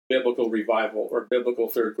biblical revival or biblical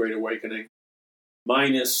third great awakening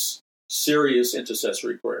minus serious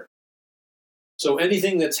intercessory prayer. So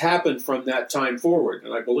anything that's happened from that time forward,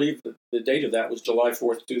 and I believe that the date of that was July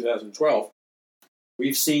 4th, 2012,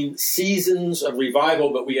 we've seen seasons of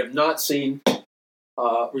revival, but we have not seen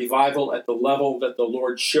revival at the level that the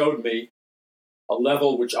Lord showed me, a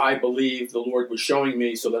level which I believe the Lord was showing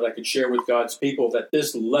me so that I could share with God's people that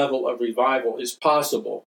this level of revival is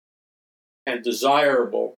possible and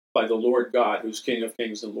desirable by the Lord God, who's King of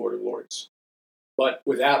Kings and Lord of Lords. But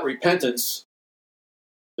without repentance,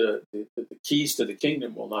 the keys to the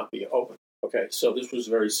kingdom will not be open. Okay, so this was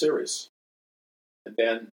very serious. And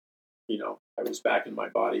then, I was back in my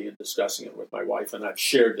body and discussing it with my wife, and I've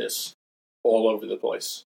shared this all over the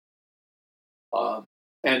place.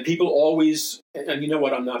 And people always, and you know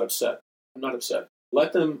what, I'm not upset. I'm not upset.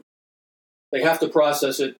 Let them, they have to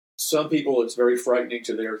process it. Some people, it's very frightening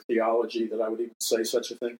to their theology that I would even say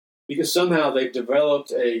such a thing, because somehow they've developed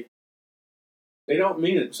they don't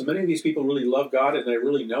mean it. So many of these people really love God, and they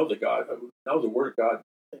really know the Word of God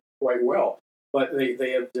quite well. But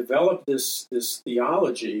they have developed this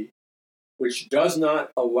theology which does not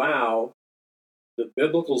allow the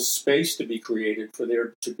biblical space to be created for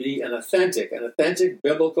there to be an authentic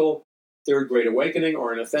biblical third great awakening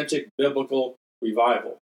or an authentic biblical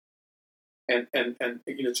revival. And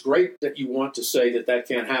it's great that you want to say that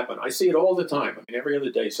can't happen. I see it all the time. I mean, every other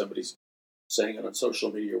day somebody's saying it on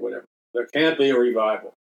social media or whatever. There can't be a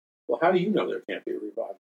revival. Well, how do you know there can't be a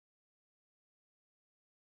revival?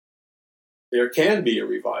 There can be a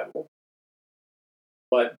revival,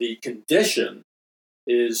 but the condition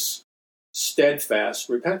is steadfast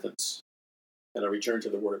repentance and a return to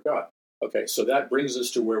the Word of God. Okay, so that brings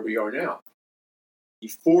us to where we are now. The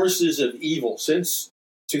forces of evil, since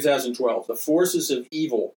 2012, the forces of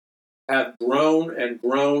evil have grown and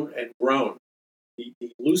grown and grown. The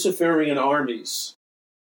Luciferian armies,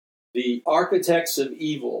 the architects of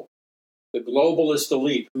evil, the globalist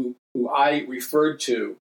elite who I referred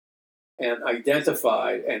to and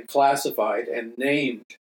identified and classified and named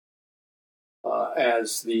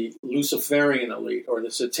as the Luciferian elite or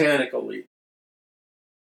the satanic elite.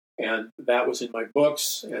 And that was in my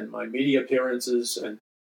books and my media appearances, and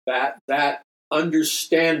that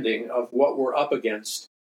understanding of what we're up against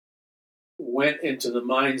went into the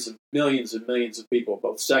minds of millions and millions of people,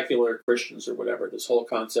 both secular, Christians, or whatever. This whole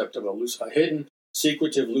concept of a hidden,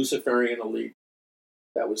 secretive Luciferian elite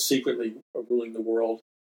that was secretly ruling the world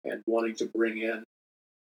and wanting to bring in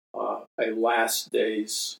a last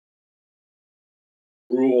days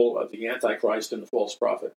rule of the Antichrist and the false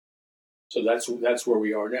prophet. So that's where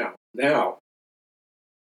we are now. Now,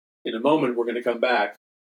 in a moment, we're going to come back,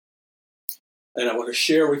 and I want to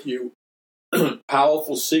share with you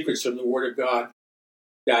powerful secrets from the Word of God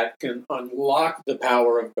that can unlock the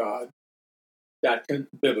power of God, that can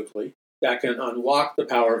unlock the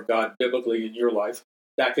power of God biblically in your life,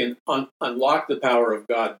 that can unlock the power of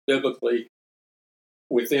God biblically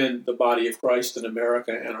within the body of Christ in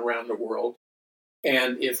America and around the world.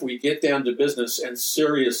 And if we get down to business and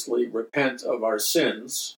seriously repent of our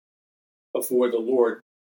sins before the Lord,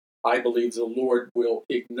 I believe the Lord will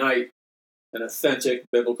ignite an authentic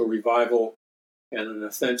biblical revival and an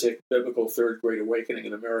authentic biblical third great awakening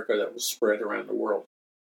in America that will spread around the world.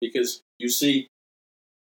 Because, you see,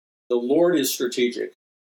 the Lord is strategic.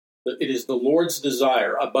 It is the Lord's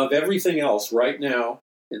desire above everything else right now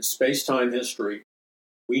in space-time history.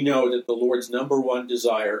 We know that the Lord's number one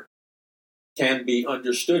desire can be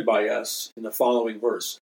understood by us in the following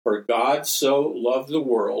verse. For God so loved the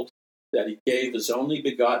world that he gave his only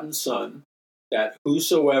begotten Son, that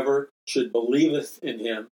whosoever should believeth in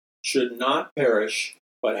him should not perish,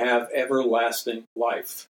 but have everlasting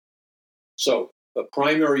life. So the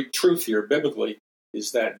primary truth here biblically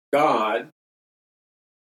is that God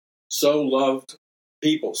so loved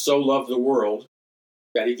people, so loved the world,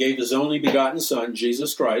 that he gave his only begotten Son,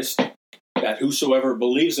 Jesus Christ, that whosoever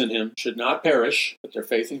believes in him should not perish, but their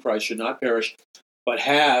faith in Christ should not perish, but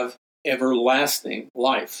have everlasting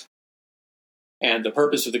life. And the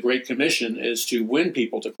purpose of the Great Commission is to win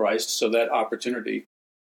people to Christ, so that opportunity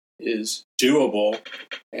is doable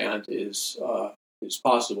and is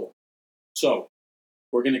possible. So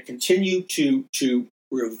we're going to continue to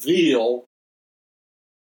reveal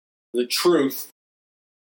the truth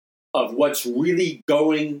of what's really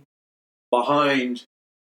going behind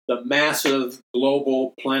the massive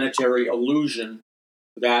global planetary illusion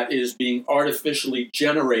that is being artificially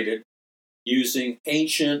generated using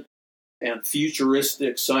ancient and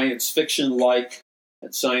futuristic science fiction-like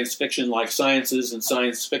sciences and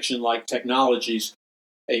science fiction-like technologies.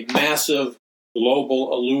 A massive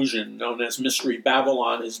global illusion known as Mystery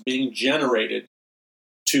Babylon is being generated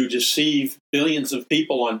to deceive billions of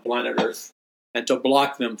people on planet Earth and to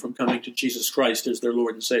block them from coming to Jesus Christ as their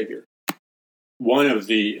Lord and Savior. One of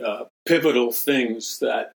the pivotal things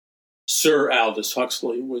that Sir Aldous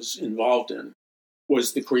Huxley was involved in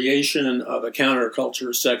was the creation of a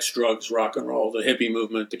counterculture, sex, drugs, rock and roll, the hippie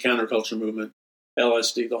movement, the counterculture movement,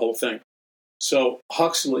 LSD, the whole thing. So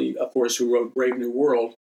Huxley, of course, who wrote Brave New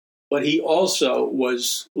World, but he also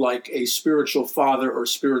was like a spiritual father or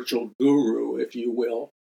spiritual guru, if you will,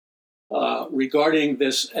 regarding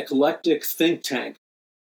this eclectic think tank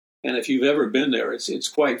And if you've ever been there, it's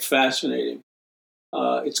quite fascinating.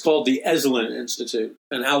 It's called the Esalen Institute,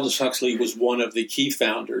 and Aldous Huxley was one of the key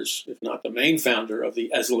founders, if not the main founder, of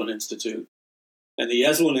the Esalen Institute. And the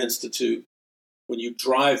Esalen Institute, when you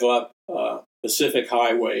drive up Pacific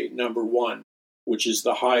Highway number 1, which is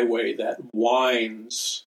the highway that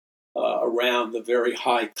winds around the very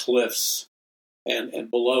high cliffs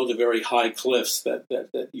and below the very high cliffs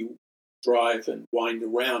that you drive and wind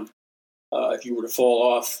around, if you were to fall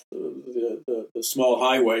off the small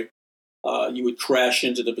highway, you would crash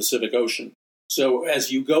into the Pacific Ocean. So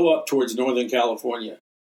as you go up towards Northern California,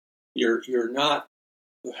 you're not,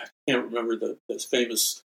 I can't remember this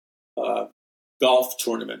famous golf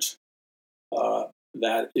tournament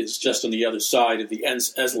that is just on the other side of the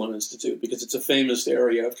Esalen Institute, because it's a famous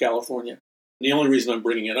area of California. And the only reason I'm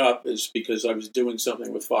bringing it up is because I was doing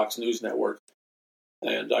something with Fox News Network,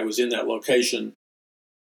 and I was in that location,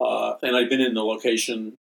 and I'd been in the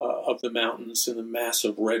location of the mountains and the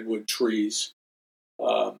massive redwood trees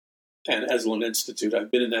and Esalen Institute. I've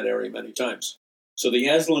been in that area many times. So the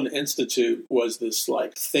Esalen Institute was this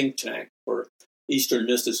like think tank for Eastern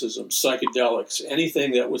mysticism, psychedelics,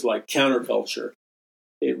 anything that was like counterculture.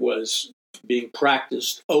 It was being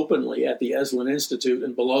practiced openly at the Esalen Institute,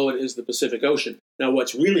 and below it is the Pacific Ocean. Now,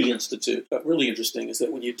 what's really interesting is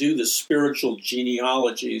that when you do the spiritual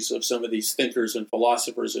genealogies of some of these thinkers and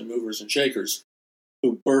philosophers and movers and shakers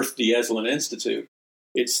who birthed the Esalen Institute,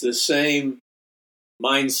 it's the same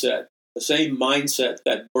mindset. The same mindset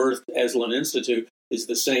that birthed Esalen Institute is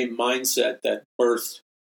the same mindset that birthed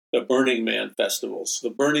the Burning Man festivals.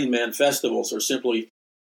 The Burning Man festivals are simply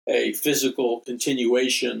a physical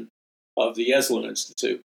continuation of the Esalen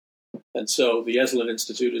Institute. And so the Esalen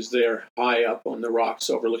Institute is there high up on the rocks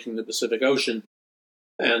overlooking the Pacific Ocean.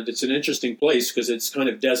 And it's an interesting place because it's kind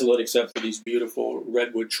of desolate except for these beautiful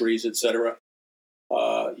redwood trees, etc.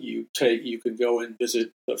 You can go and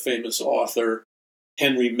visit the famous author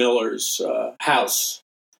Henry Miller's house,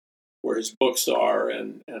 where his books are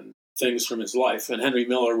and things from his life. And Henry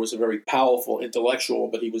Miller was a very powerful intellectual,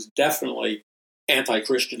 but he was definitely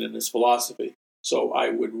anti-Christian in his philosophy. So I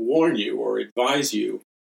would warn you or advise you,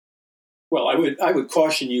 well, I would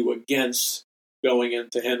caution you against going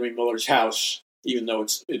into Henry Miller's house, even though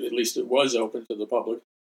at least it was open to the public,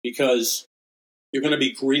 because you're going to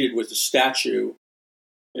be greeted with a statue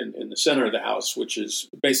in the center of the house, which is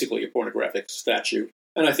basically a pornographic statue,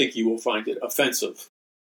 and I think you will find it offensive.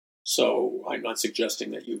 So I'm not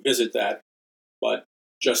suggesting that you visit that, but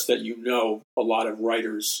just that you know a lot of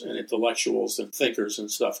writers and intellectuals and thinkers and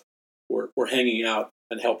stuff were hanging out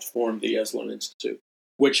and helped form the Esalen Institute,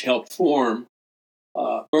 which helped form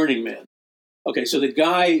Burning Man. Okay, so the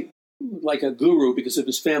guy, like a guru because of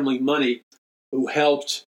his family money, who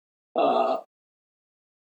helped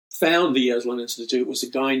found the Esalen Institute was a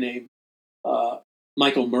guy named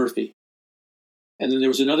Michael Murphy. And then there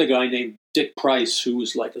was another guy named Dick Price, who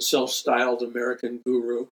was like a self-styled American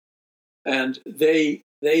guru. And they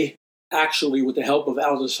actually, with the help of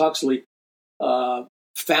Aldous Huxley,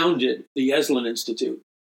 founded the Esalen Institute.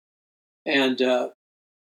 And the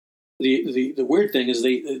weird thing is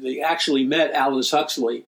they actually met Aldous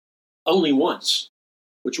Huxley only once,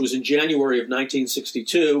 which was in January of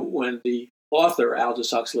 1962, when the author,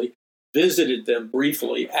 Aldous Huxley, visited them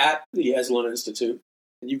briefly at the Esalen Institute.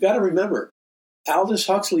 And you've got to remember, Aldous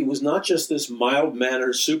Huxley was not just this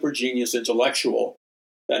mild-mannered, super genius intellectual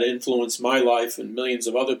that influenced my life and millions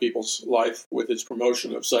of other people's life with his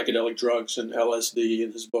promotion of psychedelic drugs and LSD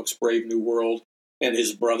in his books Brave New World, and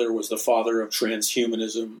his brother was the father of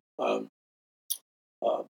transhumanism,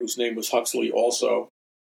 whose name was Huxley also.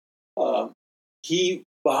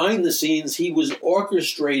 Behind the scenes, he was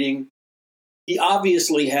orchestrating. He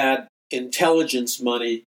obviously had intelligence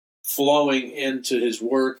money flowing into his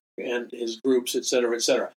work and his groups, et cetera, et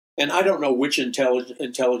cetera. And I don't know which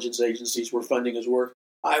intelligence agencies were funding his work.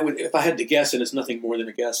 If I had to guess, and it's nothing more than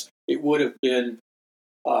a guess, it would have been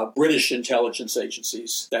British intelligence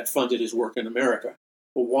agencies that funded his work in America.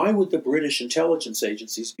 But why would the British intelligence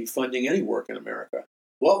agencies be funding any work in America?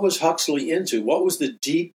 What was Huxley into? What was the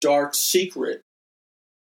deep, dark secret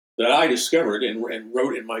that I discovered and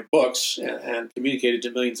wrote in my books and communicated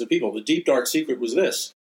to millions of people? The deep, dark secret was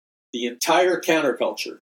this: the entire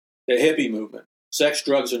counterculture, the hippie movement, sex,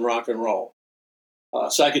 drugs, and rock and roll,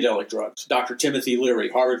 psychedelic drugs, Dr. Timothy Leary,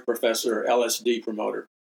 Harvard professor, LSD promoter,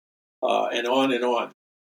 and on and on.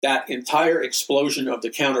 That entire explosion of the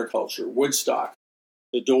counterculture, Woodstock,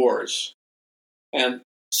 the Doors, and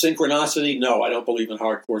synchronicity, no, I don't believe in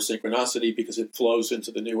hardcore synchronicity because it flows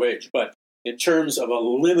into the New Age. But in terms of a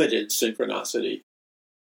limited synchronicity,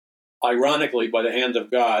 ironically, by the hand of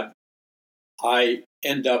God, I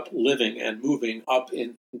end up living and moving up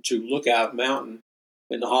into Lookout Mountain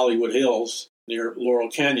in the Hollywood Hills near Laurel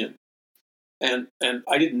Canyon. And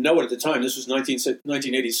I didn't know it at the time. This was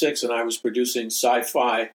 1986, and I was producing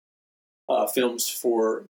sci-fi films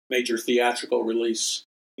for major theatrical release.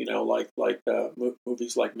 Like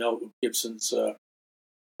movies like Mel Gibson's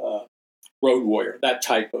Road Warrior, that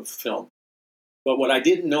type of film. But what I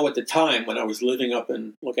didn't know at the time, when I was living up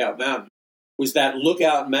in Lookout Mountain, was that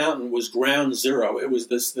Lookout Mountain was ground zero. It was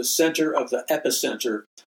the center of the epicenter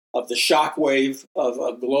of the shockwave of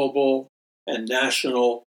a global and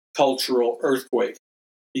national cultural earthquake.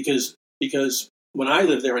 Because when I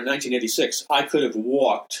lived there in 1986, I could have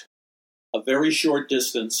walked a very short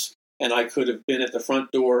distance, and I could have been at the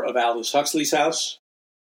front door of Aldous Huxley's house.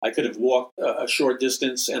 I could have walked a short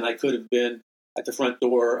distance, and I could have been at the front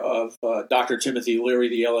door of Dr. Timothy Leary,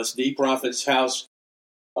 the LSD prophet's house.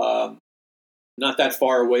 Not that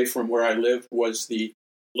far away from where I lived was the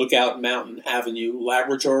Lookout Mountain Avenue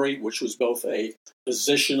Laboratory, which was both a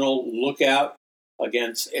positional lookout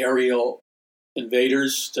against aerial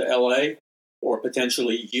invaders to LA, or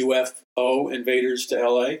potentially UFO invaders to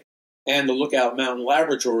LA. And the Lookout Mountain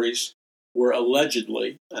Laboratories were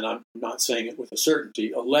allegedly, and I'm not saying it with a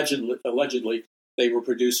certainty, allegedly they were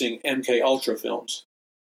producing MK Ultra films.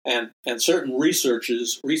 And certain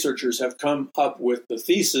researchers have come up with the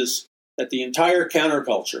thesis that the entire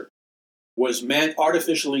counterculture was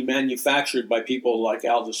artificially manufactured by people like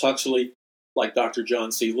Aldous Huxley, like Dr.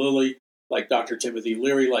 John C. Lilly, like Dr. Timothy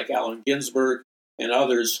Leary, like Allen Ginsberg, and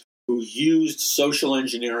others who used social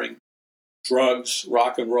engineering, drugs,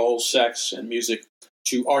 rock and roll, sex, and music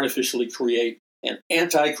to artificially create an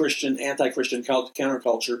anti-Christian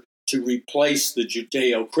counterculture to replace the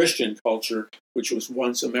Judeo-Christian culture, which was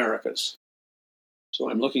once America's. So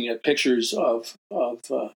I'm looking at pictures of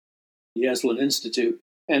the Esalen Institute.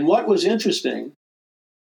 And what was interesting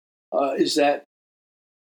is that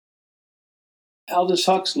Aldous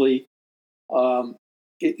Huxley, when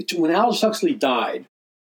Aldous Huxley died,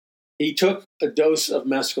 he took a dose of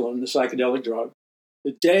mescaline, the psychedelic drug.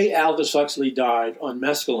 The day Aldous Huxley died on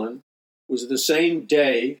mescaline was the same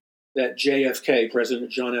day that JFK,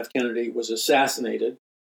 President John F. Kennedy, was assassinated.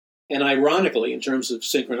 And ironically, in terms of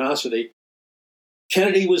synchronicity,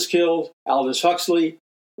 Kennedy was killed, Aldous Huxley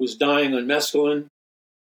was dying on mescaline,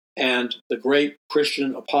 and the great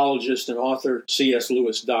Christian apologist and author C.S.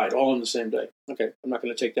 Lewis died, all on the same day. Okay, I'm not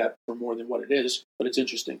going to take that for more than what it is, but it's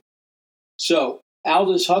interesting. So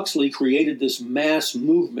Aldous Huxley created this mass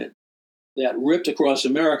movement that ripped across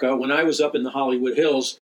America. When I was up in the Hollywood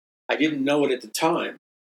Hills, I didn't know it at the time.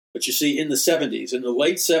 But you see, in the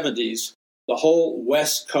late 70s, the whole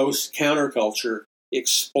West Coast counterculture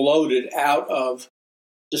exploded out of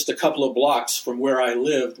just a couple of blocks from where I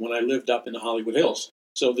lived when I lived up in the Hollywood Hills.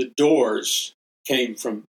 So the Doors came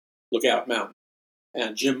from Lookout Mountain.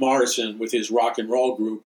 And Jim Morrison, with his rock and roll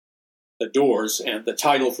group, The Doors, and the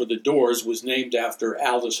title for The Doors was named after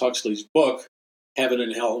Aldous Huxley's book, Heaven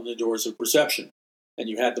and Hell and the Doors of Perception. And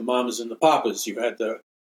you had the Mamas and the Papas, you had the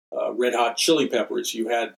Red Hot Chili Peppers, you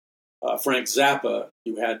had Frank Zappa,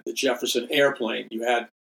 you had the Jefferson Airplane, you had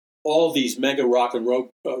all these mega rock and roll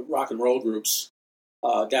groups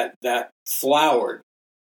that flowered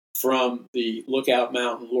from the Lookout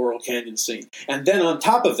Mountain, Laurel Canyon scene. And then on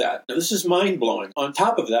top of that, now this is mind-blowing, on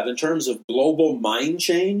top of that, in terms of global mind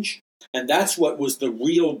change, and that's what was the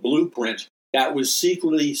real blueprint that was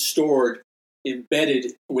secretly stored,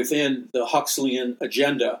 embedded within the Huxleyan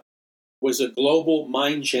agenda, was a global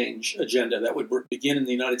mind change agenda that would begin in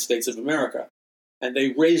the United States of America. And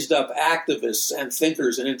they raised up activists and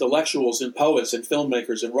thinkers and intellectuals and poets and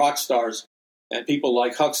filmmakers and rock stars and people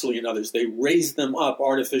like Huxley and others. They raised them up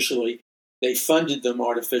artificially. They funded them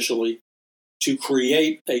artificially to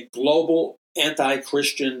create a global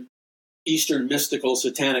anti-Christian, Eastern mystical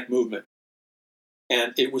satanic movement.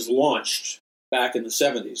 And it was launched back in the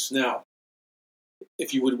 70s. Now,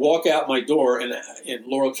 if you would walk out my door in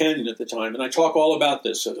Laurel Canyon at the time, and I talk all about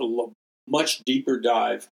this, a much deeper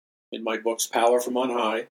dive in my books, Power from On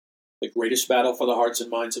High, The Greatest Battle for the Hearts and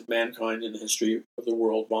Minds of Mankind in the History of the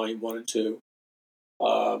World, Volume 1 and 2.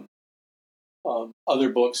 Other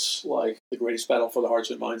books like The Greatest Battle for the Hearts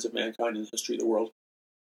and Minds of Mankind in the History of the World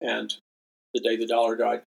and The Day the Dollar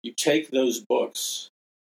Died. You take those books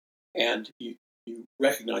and you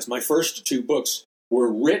recognize my first two books were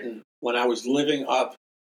written when I was living up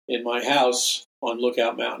in my house on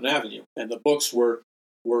Lookout Mountain Avenue. And the books were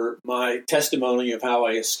my testimony of how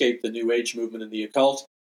I escaped the New Age movement and the occult.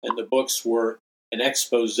 And the books were an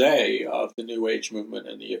expose of the New Age movement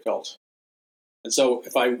and the occult. And so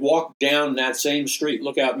if I walk down that same street,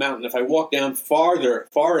 Lookout Mountain, if I walk down far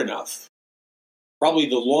enough, probably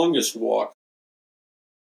the longest walk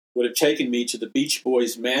would have taken me to the Beach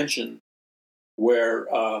Boys mansion where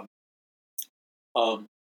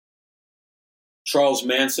Charles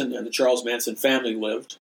Manson and the Charles Manson family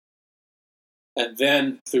lived. And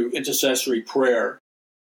then through intercessory prayer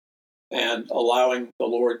and allowing the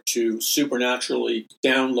Lord to supernaturally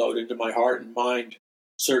download into my heart and mind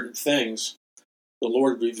certain things, the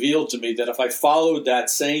Lord revealed to me that if I followed that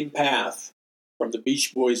same path from the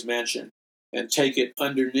Beach Boys mansion and take it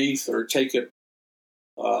underneath or take it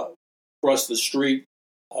across the street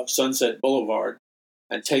of Sunset Boulevard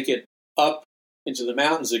and take it up into the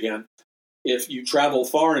mountains again, if you travel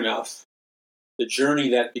far enough, the journey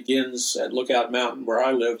that begins at Lookout Mountain, where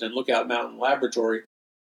I lived, and Lookout Mountain Laboratory,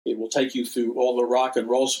 it will take you through all the rock and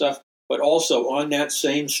roll stuff, but also on that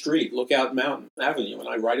same street, Lookout Mountain Avenue, and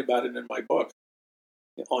I write about it in my book.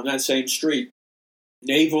 On that same street,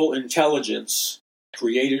 naval intelligence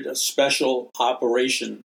created a special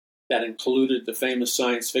operation that included the famous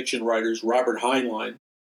science fiction writers Robert Heinlein,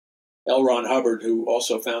 L. Ron Hubbard, who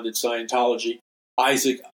also founded Scientology,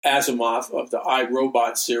 Isaac Asimov of the I,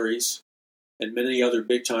 Robot series, and many other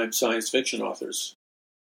big-time science fiction authors.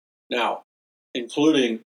 Now,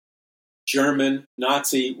 including German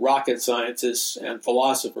Nazi rocket scientists and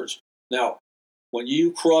philosophers. Now, when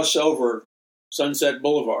you cross over Sunset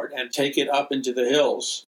Boulevard and take it up into the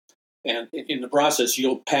hills, and in the process,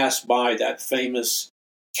 you'll pass by that famous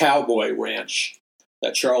cowboy ranch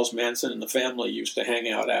that Charles Manson and the family used to hang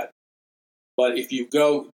out at. But if you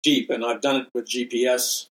go deep, and I've done it with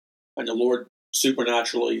GPS, and the Lord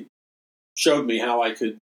supernaturally showed me how I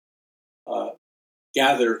could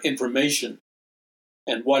gather information.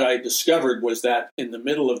 And what I discovered was that in the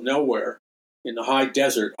middle of nowhere, in the high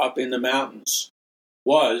desert, up in the mountains,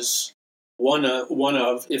 was one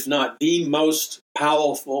of, if not the most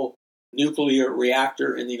powerful nuclear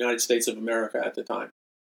reactor in the United States of America at the time.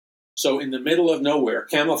 So in the middle of nowhere,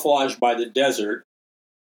 camouflaged by the desert,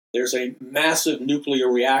 there's a massive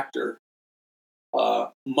nuclear reactor,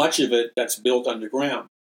 much of it that's built underground.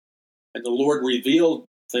 And the Lord revealed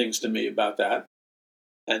things to me about that.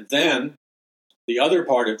 And then the other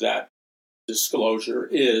part of that disclosure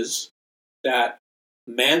is that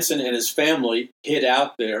Manson and his family hid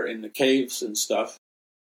out there in the caves and stuff,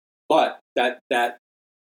 but that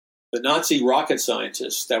the Nazi rocket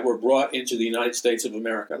scientists that were brought into the United States of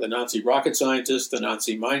America, the Nazi rocket scientists, the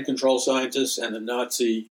Nazi mind control scientists, and the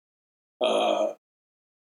Nazi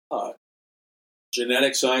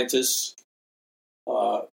genetic scientists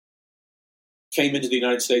came into the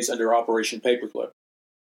United States under Operation Paperclip.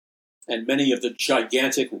 And many of the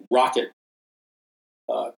gigantic rocket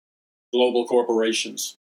global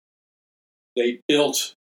corporations, they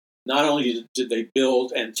built, not only did they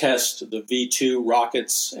build and test the V-2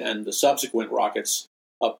 rockets and the subsequent rockets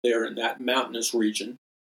up there in that mountainous region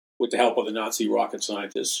with the help of the Nazi rocket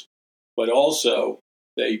scientists, but also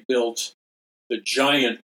they built the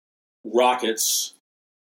giant rockets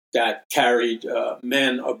that carried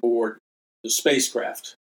men aboard the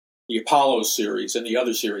spacecraft, the Apollo series and the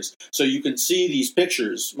other series. So you can see these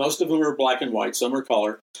pictures. Most of them are black and white, some are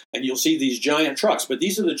color, and you'll see these giant trucks. But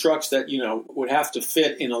these are the trucks that, would have to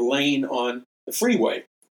fit in a lane on the freeway.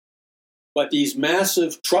 But these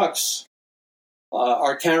massive trucks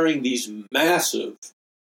are carrying these massive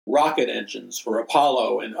rocket engines for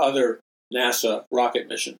Apollo and other NASA rocket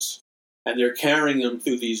missions. And they're carrying them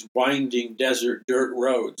through these winding desert dirt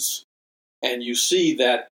roads. And you see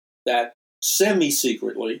that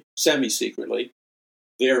semi-secretly,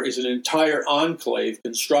 there is an entire enclave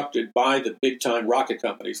constructed by the big-time rocket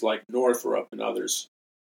companies like Northrop and others,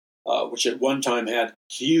 which at one time had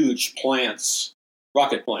huge plants,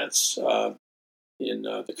 rocket plants, in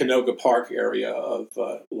the Canoga Park area of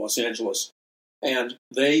Los Angeles. And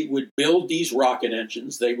they would build these rocket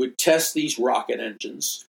engines. They would test these rocket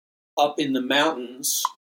engines up in the mountains,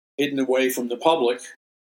 hidden away from the public.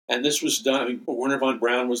 And this was done, Werner von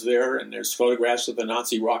Braun was there, and there's photographs of the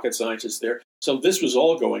Nazi rocket scientists there. So this was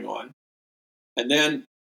all going on. And then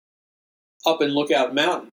up in Lookout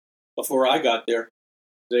Mountain, before I got there,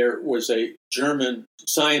 there was a German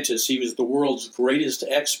scientist. He was the world's greatest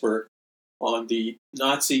expert on the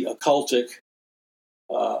Nazi occultic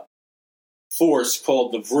force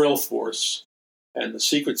called the Vril Force, and the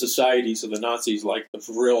secret societies of the Nazis like the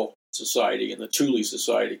Vril Society and the Thule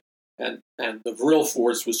Society. And the Vril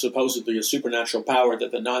Force was supposedly a supernatural power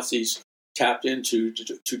that the Nazis tapped into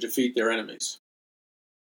to defeat their enemies.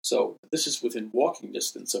 So this is within walking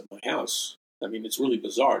distance of my house. I mean, it's really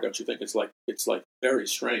bizarre, don't you think? It's like very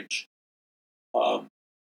strange.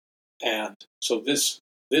 And so this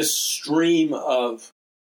stream of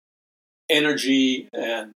energy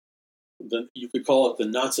and you could call it the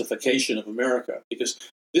Nazification of America, because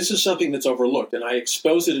this is something that's overlooked, and I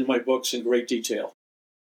expose it in my books in great detail.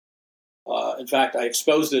 In fact, I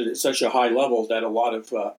exposed it at such a high level that a lot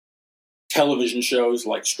of television shows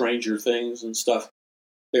like Stranger Things and stuff,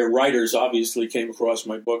 their writers obviously came across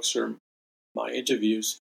my books or my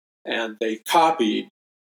interviews, and they copied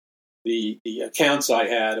the accounts I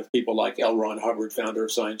had of people like L. Ron Hubbard, founder of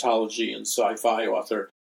Scientology and sci-fi author,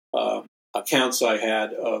 accounts I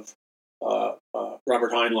had of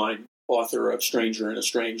Robert Heinlein, author of Stranger in a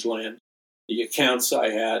Strange Land, the accounts I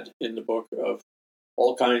had in the book of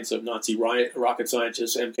all kinds of Nazi rocket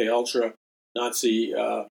scientists, MK-Ultra, Nazi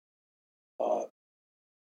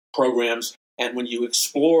programs. And when you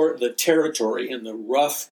explore the territory in the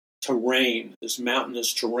rough terrain, this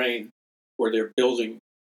mountainous terrain, where they're building,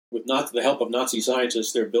 with not the help of Nazi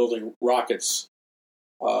scientists, they're building rockets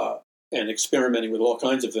and experimenting with all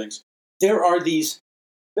kinds of things. There are these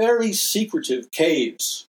very secretive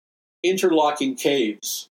caves, interlocking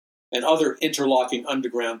caves, and other interlocking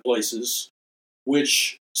underground places,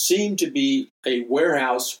 which seem to be a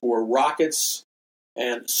warehouse for rockets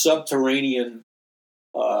and subterranean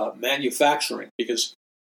manufacturing. Because,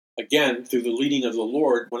 again, through the leading of the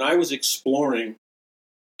Lord, when I was exploring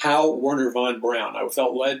how Wernher von Braun, I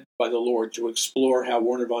felt led by the Lord to explore how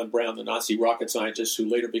Wernher von Braun, the Nazi rocket scientist who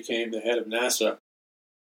later became the head of NASA,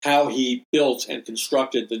 how he built and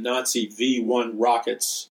constructed the Nazi V-1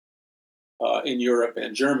 rockets in Europe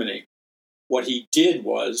and Germany. What he did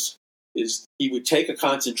is he would take a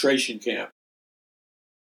concentration camp,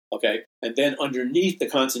 okay, and then underneath the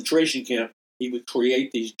concentration camp, he would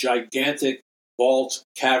create these gigantic vault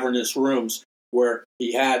cavernous rooms where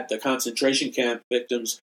he had the concentration camp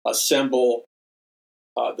victims assemble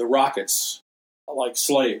the rockets like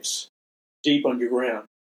slaves deep underground.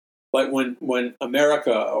 But when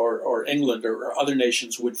America or England or other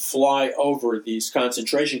nations would fly over these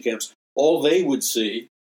concentration camps, all they would see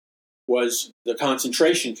was the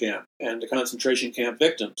concentration camp and the concentration camp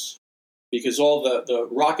victims, because all the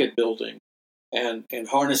rocket building and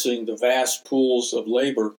harnessing the vast pools of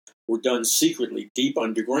labor were done secretly deep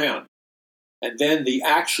underground. And then the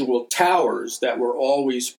actual towers that were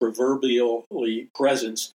always proverbially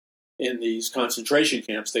present in these concentration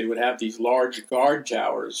camps, they would have these large guard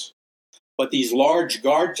towers. But these large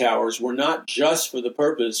guard towers were not just for the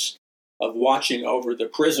purpose of watching over the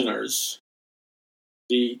prisoners.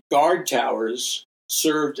 The guard towers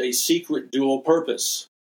served a secret dual purpose.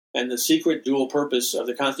 And the secret dual purpose of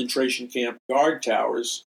the concentration camp guard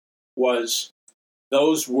towers was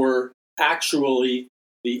those were actually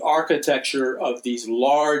the architecture of these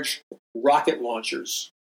large rocket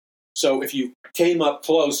launchers. So if you came up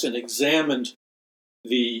close and examined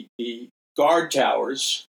the guard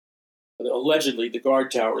towers, allegedly the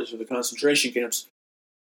guard towers of the concentration camps,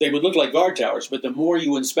 they would look like guard towers, but the more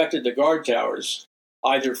you inspected the guard towers,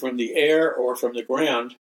 either from the air or from the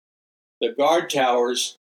ground, the guard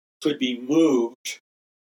towers could be moved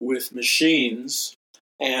with machines,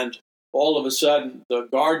 and all of a sudden the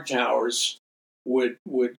guard towers would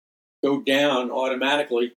go down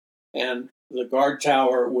automatically, and the guard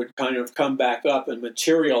tower would kind of come back up and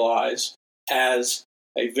materialize as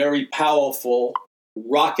a very powerful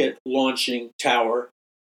rocket launching tower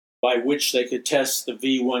by which they could test the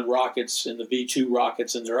V-1 rockets and the V-2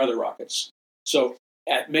 rockets and their other rockets. So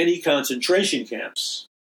at many concentration camps,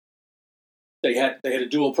 they had a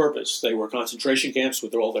dual purpose. They were concentration camps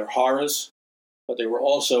with all their horrors, but they were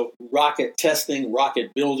also rocket testing,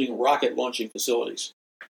 rocket building, rocket launching facilities.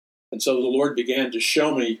 And so the Lord began to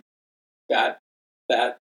show me that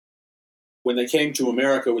when they came to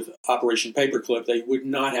America with Operation Paperclip, they would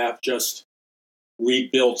not have just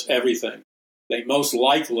rebuilt everything. They most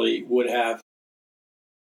likely would have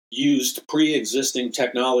used pre-existing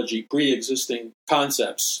technology, pre-existing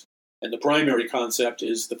concepts. And the primary concept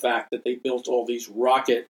is the fact that they built all these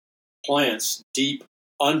rocket plants deep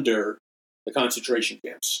under the concentration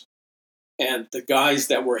camps. And the guys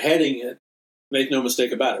that were heading it, make no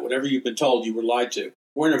mistake about it, whatever you've been told, you were lied to.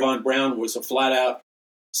 Wernher von Braun was a flat-out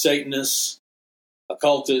Satanist,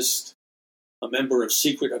 occultist, a member of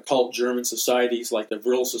secret occult German societies like the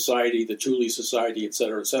Vril Society, the Thule Society,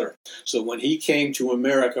 etc., etc. So when he came to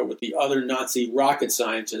America with the other Nazi rocket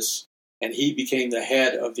scientists, and he became the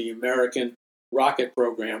head of the American rocket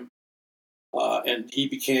program, and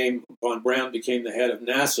von Braun became the head of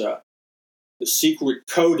NASA, the secret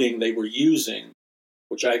coding they were using,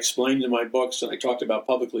 which I explained in my books and I talked about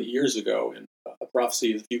publicly years ago in A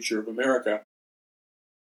Prophecy of the Future of America,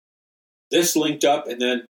 this linked up, and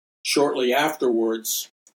then shortly afterwards,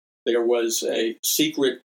 there was a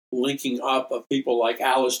secret linking up of people like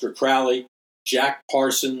Aleister Crowley, Jack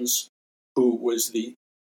Parsons, who was the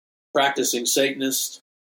practicing Satanist,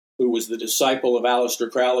 who was the disciple of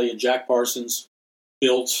Aleister Crowley and Jack Parsons,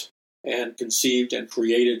 built and conceived and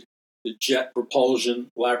created the Jet Propulsion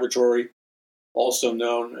Laboratory, also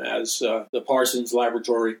known as the Parsons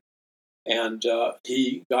Laboratory. And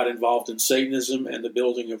he got involved in Satanism and the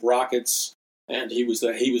building of rockets. And he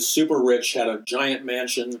was super rich, had a giant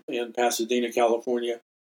mansion in Pasadena, California,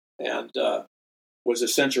 and was a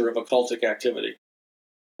center of occultic activity.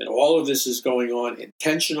 And all of this is going on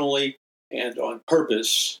intentionally and on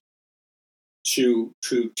purpose to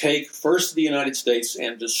take first the United States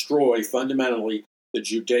and destroy fundamentally the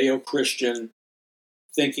Judeo-Christian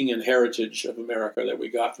thinking and heritage of America that we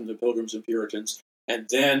got from the Pilgrims and Puritans, and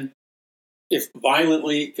then, if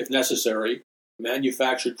violently, if necessary,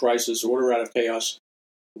 manufactured crisis, order out of chaos,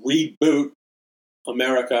 reboot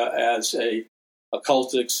America as a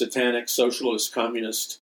occultic, satanic, socialist,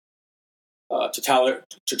 communist,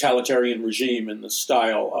 totalitarian regime in the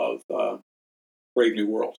style of Brave New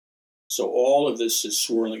World. So all of this is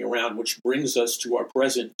swirling around, which brings us to our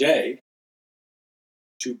present day,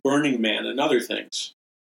 to Burning Man and other things.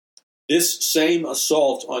 This same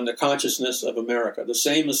assault on the consciousness of America, the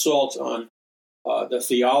same assault on the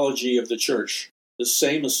theology of the church, the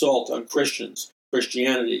same assault on Christians,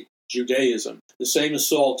 Christianity, Judaism, the same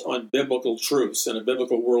assault on biblical truths and a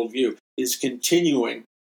biblical worldview is continuing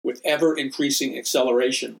with ever-increasing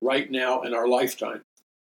acceleration right now in our lifetime.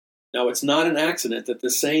 Now, it's not an accident that the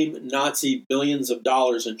same Nazi billions of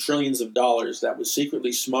dollars and trillions of dollars that was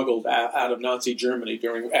secretly smuggled out of Nazi Germany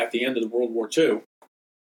at the end of the World War II,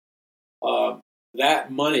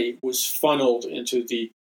 that money was funneled into the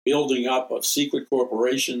building up of secret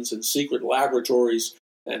corporations and secret laboratories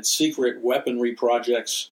and secret weaponry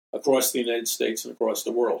projects across the United States and across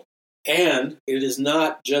the world. And it is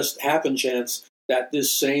not just happen chance that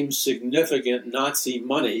this same significant Nazi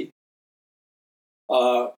money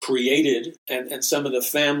created, and some of the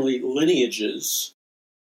family lineages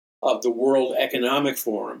of the World Economic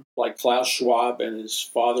Forum, like Klaus Schwab and his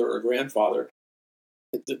father or grandfather,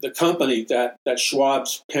 the company that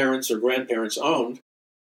Schwab's parents or grandparents owned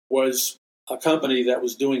was a company that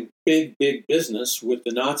was doing big business with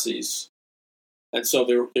the Nazis. And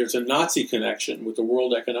so there's a Nazi connection with the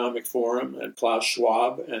World Economic Forum and Klaus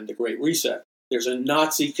Schwab and the Great Reset. There's a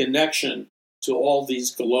Nazi connection to all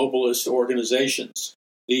these globalist organizations.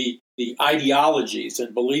 The ideologies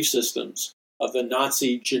and belief systems of the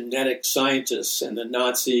Nazi genetic scientists and the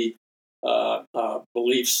Nazi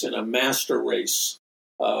beliefs in a master race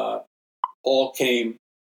all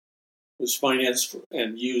was financed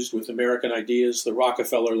and used with American ideas, the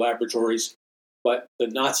Rockefeller laboratories, but the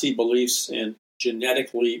Nazi beliefs in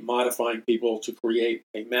genetically modifying people to create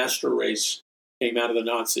a master race came out of the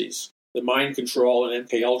Nazis. The mind control and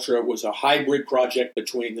MKUltra was a hybrid project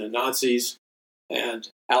between the Nazis and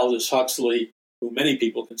Aldous Huxley, who many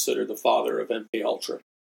people consider the father of MKUltra.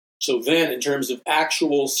 So then, in terms of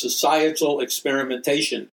actual societal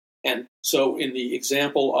experimentation, and so in the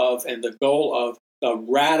example of and the goal of the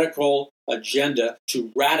radical agenda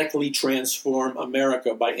to radically transform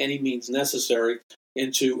America by any means necessary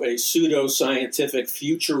into a pseudo-scientific,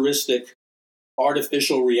 futuristic,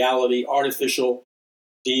 artificial reality, artificial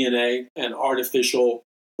DNA, and artificial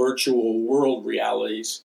virtual world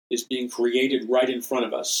realities is being created right in front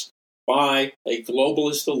of us by a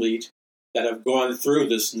globalist elite that have gone through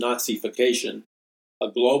this Nazification, a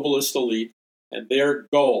globalist elite, and their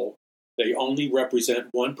goal, they only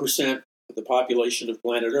represent 1% of the population of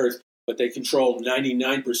planet Earth, but they control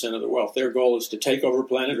 99% of the wealth. Their goal is to take over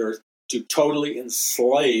planet Earth, to totally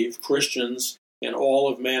enslave Christians and all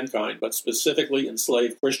of mankind, but specifically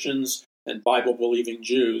enslave Christians and Bible-believing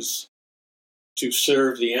Jews to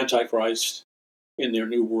serve the Antichrist in their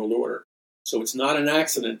new world order. So it's not an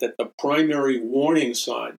accident that the primary warning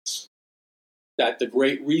signs that the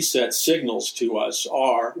Great Reset signals to us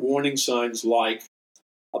are warning signs like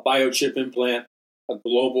a biochip implant, a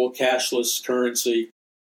global cashless currency,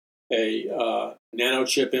 a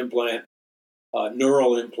nanochip implant, a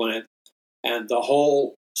neural implant, and the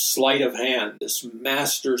whole sleight of hand, this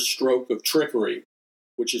master stroke of trickery,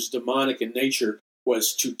 which is demonic in nature,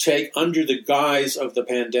 was to take, under the guise of the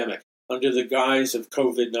pandemic, under the guise of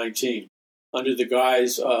COVID-19, under the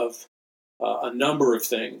guise of a number of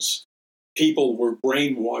things, people were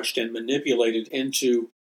brainwashed and manipulated into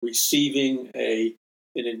receiving an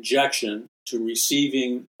injection, to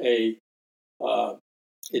receiving a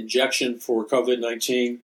injection for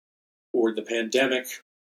COVID-19 or the pandemic.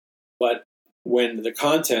 But when the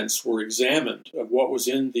contents were examined of what was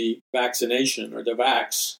in the vaccination or the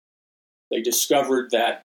vax, they discovered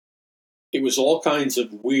that it was all kinds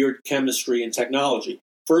of weird chemistry and technology.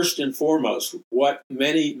 first and foremost, what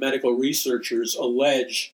many medical researchers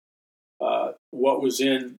allege what was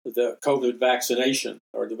in the COVID vaccination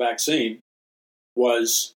or the vaccine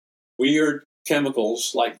was weird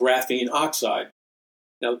chemicals like graphene oxide.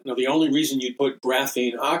 Now, the only reason you'd put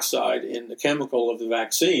graphene oxide in the chemical of the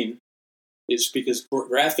vaccine is because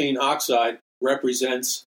graphene oxide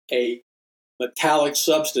represents a metallic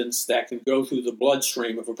substance that can go through the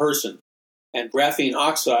bloodstream of a person. And graphene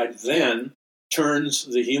oxide then turns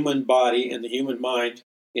the human body and the human mind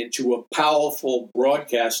into a powerful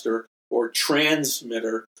broadcaster or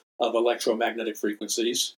transmitter of electromagnetic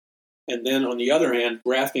frequencies. And then on the other hand,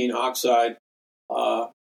 graphene oxide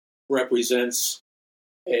represents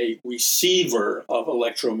a receiver of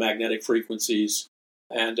electromagnetic frequencies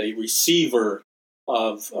and a receiver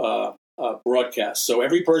of broadcasts. So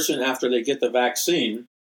every person after they get the vaccine,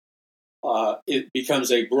 it becomes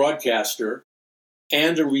a broadcaster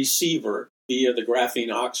and a receiver via the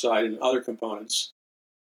graphene oxide and other components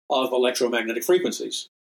of electromagnetic frequencies.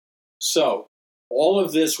 So all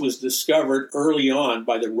of this was discovered early on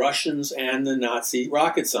by the Russians and the Nazi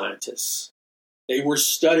rocket scientists. They were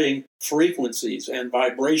studying frequencies and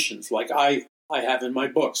vibrations like I have in my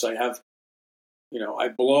books. I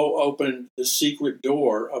blow open the secret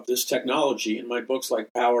door of this technology in my books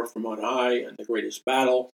like Power from On High and The Greatest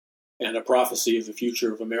Battle and A Prophecy of the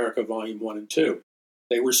Future of America, Volume 1 and 2.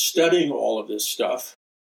 They were studying all of this stuff,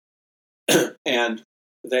 and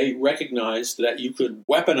they recognized that you could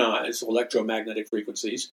weaponize electromagnetic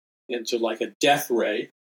frequencies into like a death ray,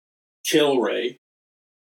 kill ray,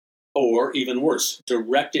 or even worse,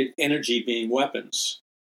 directed energy beam weapons.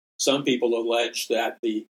 Some people allege that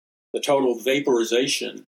the total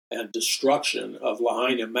vaporization and destruction of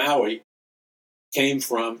Lahaina, Maui came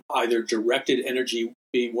from either directed energy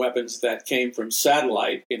beam weapons that came from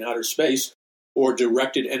satellite in outer space or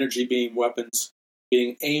directed energy beam weapons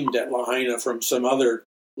being aimed at Lahaina from some other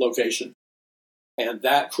location. And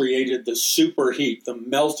that created the superheat, the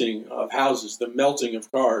melting of houses, the melting of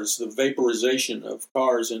cars, the vaporization of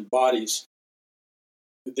cars and bodies.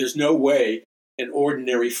 There's no way an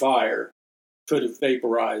ordinary fire could have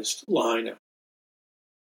vaporized Lahaina.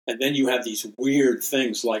 And then you have these weird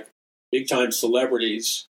things like big-time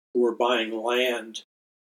celebrities who were buying land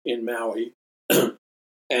in Maui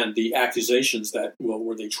and the accusations that, well,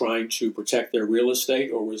 were they trying to protect their real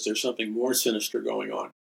estate or was there something more sinister going on?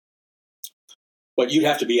 But you'd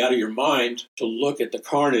have to be out of your mind to look at the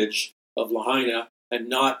carnage of Lahaina and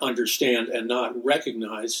not understand and not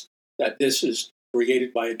recognize that this is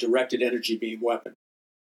created by a directed energy beam weapon.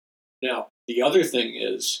 Now, the other thing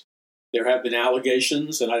is there have been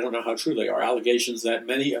allegations, and I don't know how true they are, allegations that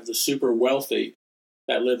many of the super wealthy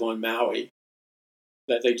that live on Maui,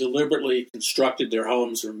 that they deliberately constructed their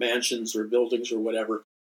homes or mansions or buildings or whatever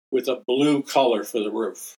with a blue color for the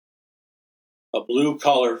roof. A blue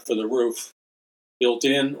color for the roof built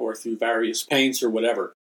in or through various paints or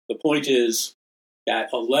whatever. The point is that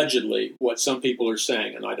allegedly what some people are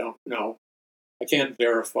saying, and I don't know, I can't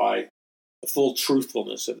verify the full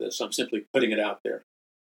truthfulness of this. I'm simply putting it out there.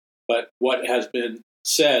 But what has been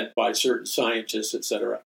said by certain scientists,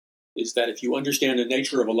 etc., is that if you understand the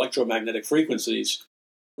nature of electromagnetic frequencies,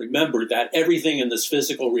 remember that everything in this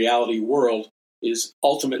physical reality world is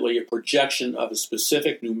ultimately a projection of a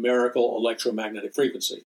specific numerical electromagnetic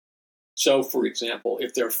frequency. So, for example,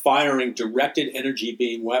 if they're firing directed energy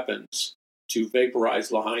beam weapons to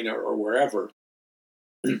vaporize Lahaina or wherever,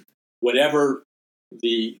 whatever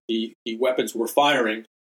the weapons were firing,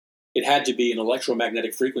 it had to be an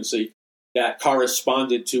electromagnetic frequency that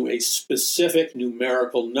corresponded to a specific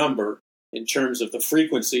numerical number in terms of the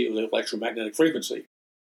frequency of the electromagnetic frequency.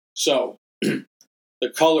 So, the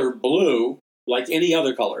color blue, like any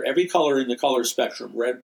other color, every color in the color spectrum,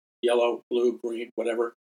 red, yellow, blue, green,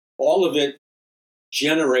 whatever, all of it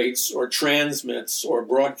generates or transmits or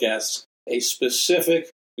broadcasts a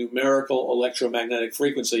specific numerical electromagnetic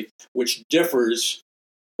frequency, which differs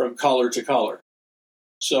from color to color.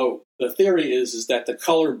 So the theory is that the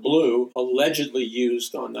color blue, allegedly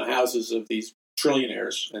used on the houses of these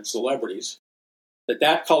trillionaires and celebrities,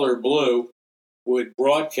 that color blue would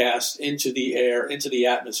broadcast into the air, into the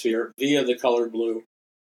atmosphere, via the color blue,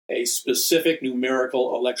 a specific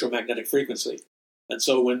numerical electromagnetic frequency. And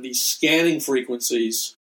so when these scanning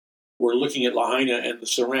frequencies were looking at Lahaina and the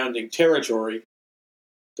surrounding territory,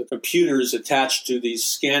 the computers attached to these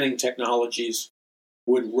scanning technologies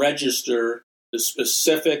would register the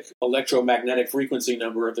specific electromagnetic frequency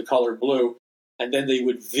number of the color blue, and then they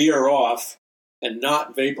would veer off and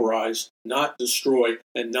not vaporize, not destroy,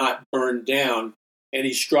 and not burn down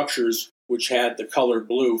any structures which had the color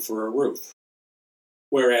blue for a roof.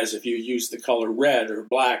 Whereas if you use the color red or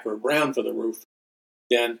black or brown for the roof,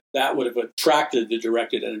 then that would have attracted the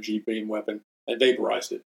directed energy beam weapon and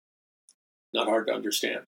vaporized it. Not hard to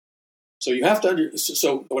understand. So you have to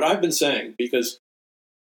so what I've been saying, because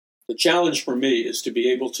the challenge for me is to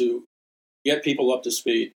be able to get people up to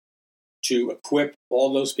speed, to equip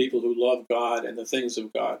all those people who love God and the things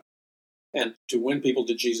of God, and to win people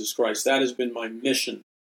to Jesus Christ. That has been my mission,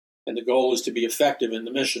 and the goal is to be effective in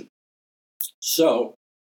the mission. So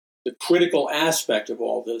the critical aspect of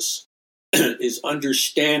all this is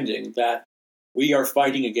understanding that we are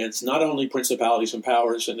fighting against not only principalities and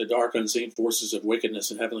powers and the dark unseen forces of wickedness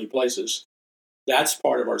in heavenly places. That's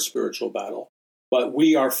part of our spiritual battle. But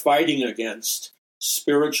we are fighting against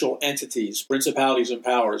spiritual entities, principalities and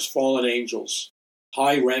powers, fallen angels,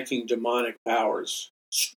 high-ranking demonic powers,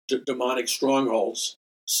 demonic strongholds,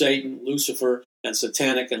 Satan, Lucifer, and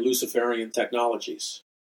satanic and Luciferian technologies.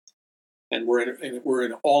 And we're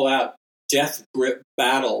in all-out death grip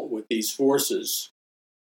battle with these forces.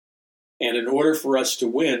 And in order for us to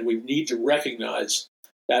win, we need to recognize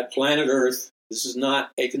that planet Earth, this is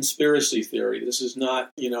not a conspiracy theory. This is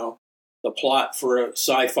not, the plot for a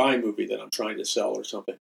sci-fi movie that I'm trying to sell or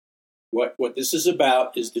something. What this is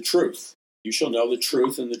about is the truth. You shall know the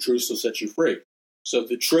truth, and the truth shall set you free. So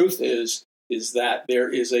the truth is that there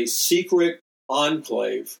is a secret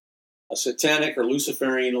enclave, a satanic or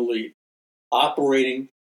Luciferian elite, operating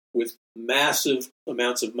with massive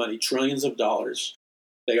amounts of money, trillions of dollars.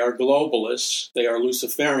 They are globalists. They are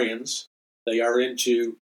Luciferians. They are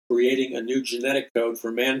into creating a new genetic code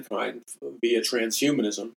for mankind via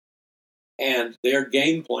transhumanism. And their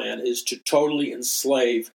game plan is to totally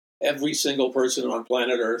enslave every single person on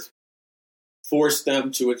planet Earth, force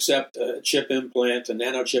them to accept a chip implant, a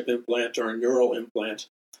nanochip implant, or a neural implant,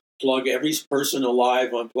 plug every person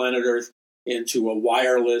alive on planet Earth into a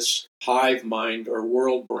wireless hive mind or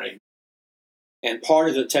world brain. And part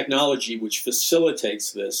of the technology which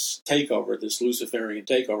facilitates this takeover, this Luciferian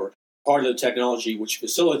takeover, part of the technology which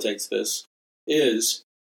facilitates this is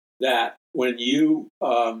that when you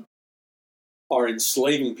are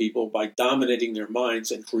enslaving people by dominating their minds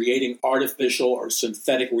and creating artificial or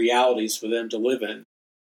synthetic realities for them to live in,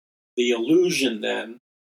 the illusion then,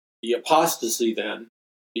 the apostasy then,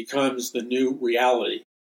 becomes the new reality,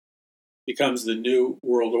 becomes the new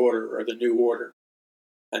world order or the new order.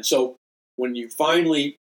 And so when you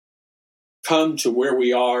finally come to where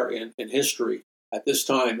we are in history at this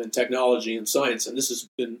time in technology and science, and this has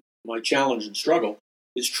been my challenge and struggle,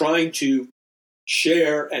 is trying to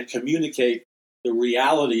share and communicate the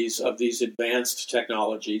realities of these advanced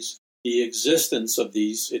technologies, the existence of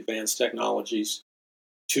these advanced technologies,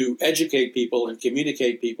 to educate people and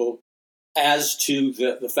communicate people as to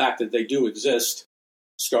the fact that they do exist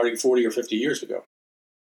starting 40 or 50 years ago.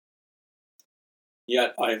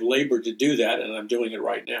 Yet I've labored to do that, and I'm doing it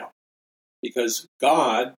right now. Because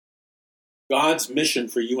God's mission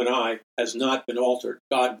for you and I has not been altered.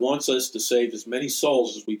 God wants us to save as many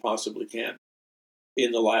souls as we possibly can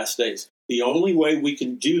in the last days. The only way we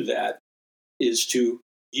can do that is to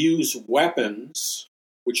use weapons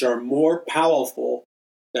which are more powerful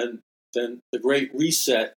than the Great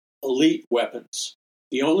Reset elite weapons.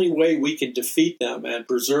 The only way we can defeat them and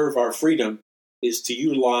preserve our freedom is to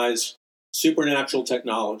utilize supernatural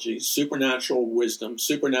technologies, supernatural wisdom,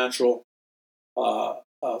 supernatural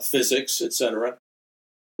physics, etc.,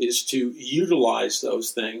 is to utilize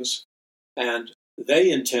those things, and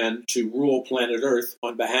they intend to rule planet Earth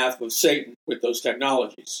on behalf of Satan with those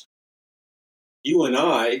technologies. You and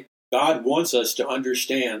I, God wants us to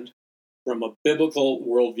understand from a biblical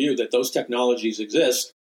worldview that those technologies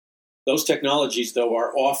exist. Those technologies, though,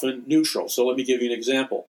 are often neutral. So let me give you an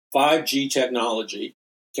example. 5G technology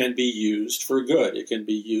can be used for good. It can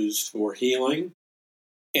be used for healing,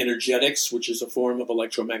 energetics, which is a form of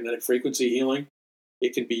electromagnetic frequency healing.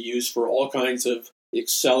 It can be used for all kinds of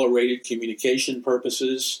accelerated communication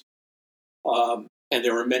purposes. And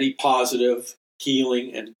there are many positive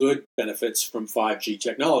healing and good benefits from 5G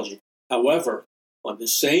technology. However, on the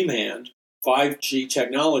same hand, 5G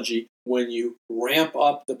technology, when you ramp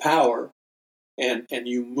up the power and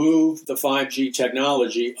you move the 5G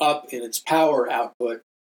technology up in its power output,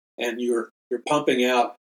 and you're pumping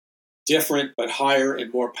out different but higher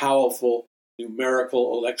and more powerful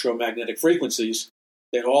numerical electromagnetic frequencies,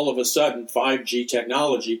 then all of a sudden 5G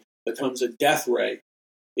technology becomes a death ray.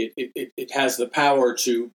 It has the power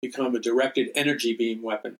to become a directed energy beam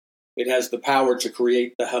weapon. It has the power to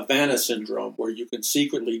create the Havana syndrome, where you can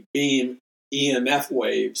secretly beam EMF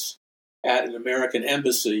waves at an American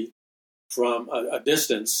embassy from a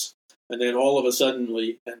distance, and then all of a sudden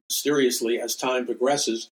and mysteriously, as time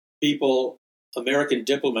progresses, people American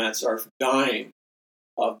diplomats are dying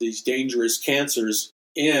of these dangerous cancers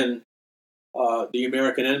in the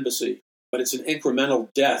American embassy. But it's an incremental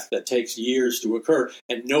death that takes years to occur,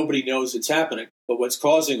 and nobody knows it's happening. But what's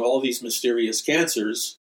causing all these mysterious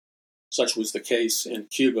cancers, such was the case in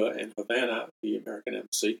Cuba and Havana, the American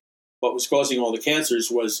embassy, what was causing all the cancers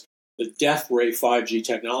was the death ray 5G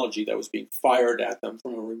technology that was being fired at them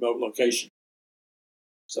from a remote location.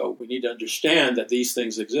 So we need to understand that these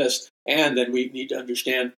things exist, and then we need to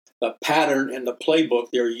understand the pattern and the playbook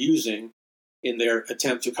they're using in their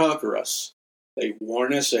attempt to conquer us. They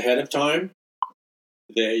warn us ahead of time.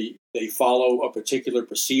 They follow a particular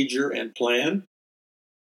procedure and plan.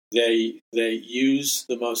 They use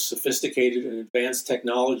the most sophisticated and advanced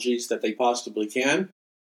technologies that they possibly can.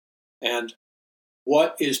 And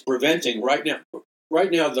what is preventing right now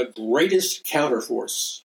the greatest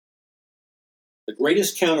counterforce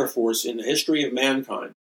in the history of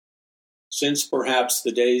mankind, since perhaps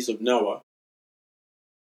the days of Noah,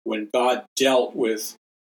 when God dealt with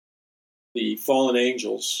the fallen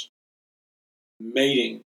angels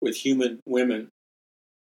mating with human women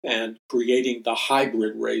and creating the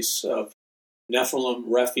hybrid race of Nephilim,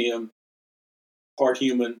 Rephaim, part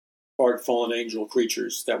human, part fallen angel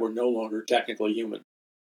creatures that were no longer technically human.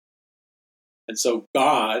 And so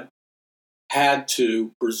God had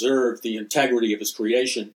to preserve the integrity of his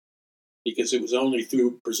creation, because it was only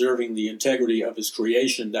through preserving the integrity of his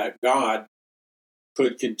creation that God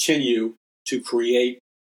could continue to create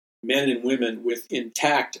men and women with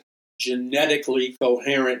intact, genetically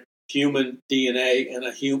coherent human DNA and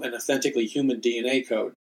an authentically human DNA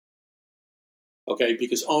code. Okay,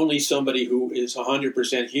 because only somebody who is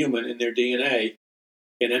 100% human in their DNA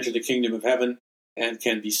can enter the kingdom of heaven and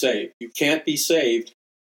can be saved. You can't be saved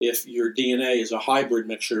if your DNA is a hybrid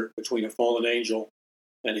mixture between a fallen angel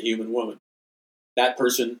and a human woman. That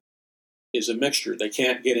person is a mixture. They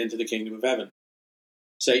can't get into the kingdom of heaven.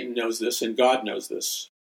 Satan knows this, and God knows this.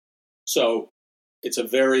 So it's a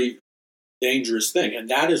very dangerous thing. And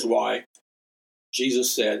that is why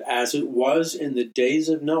Jesus said, as it was in the days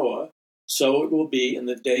of Noah, so it will be in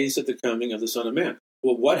the days of the coming of the Son of Man.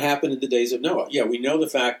 Well, what happened in the days of Noah? Yeah, we know the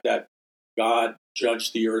fact that God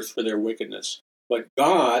judged the earth for their wickedness. But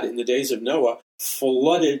God, in the days of Noah,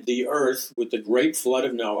 flooded the earth with the great flood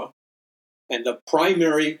of Noah. And the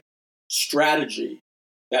primary strategy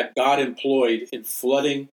that God employed in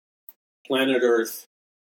flooding planet Earth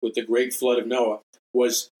with the great flood of Noah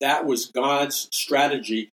was God's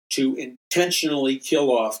strategy to intentionally kill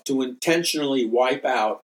off, to intentionally wipe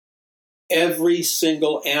out every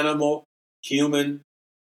single animal, human,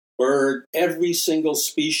 bird, every single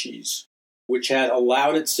species which had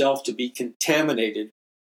allowed itself to be contaminated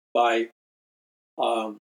by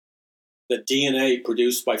the DNA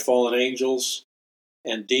produced by fallen angels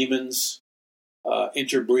and demons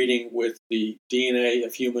interbreeding with the DNA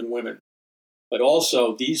of human women. But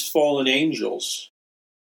also, these fallen angels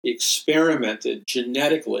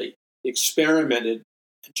genetically experimented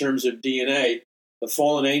in terms of DNA. The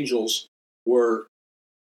fallen angels were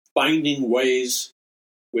finding ways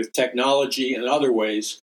with technology and other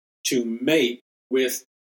ways to mate with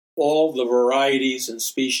all the varieties and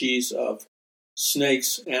species of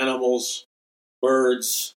snakes, animals,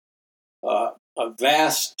 birds, a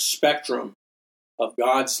vast spectrum of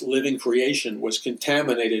God's living creation was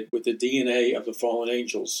contaminated with the DNA of the fallen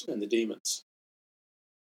angels and the demons.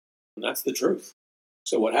 And that's the truth.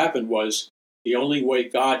 So what happened was, the only way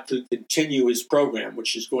God could continue his program,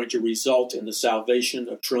 which is going to result in the salvation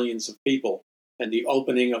of trillions of people and the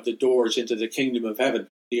opening of the doors into the kingdom of heaven,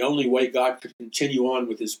 the only way God could continue on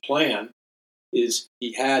with his plan is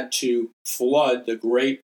he had to flood the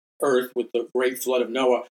great earth with the great flood of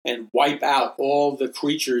Noah and wipe out all the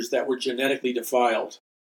creatures that were genetically defiled.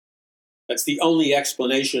 That's the only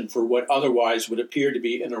explanation for what otherwise would appear to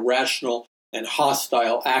be an irrational and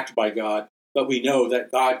hostile act by God. But we know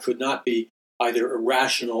that God could not be either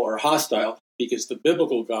irrational or hostile, because the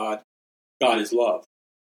biblical God is love.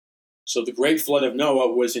 So the great flood of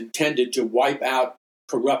Noah was intended to wipe out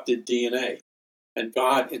corrupted DNA. And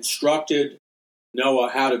God instructed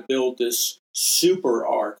Noah how to build this super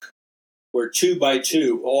ark, where 2 by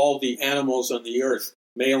 2, all the animals on the earth,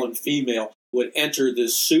 male and female, would enter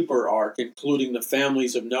this super ark, including the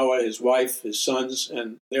families of Noah, his wife, his sons,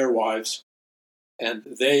 and their wives. And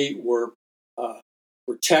they were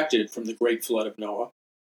protected from the great flood of Noah.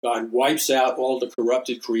 God wipes out all the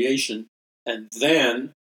corrupted creation, and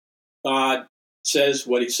then God says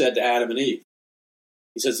what he said to Adam and Eve.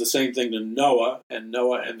 He says the same thing to Noah and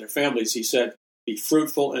their families. He said, be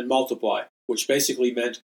fruitful and multiply, which basically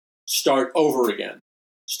meant start over again.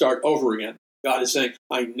 Start over again. God is saying,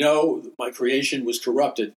 I know my creation was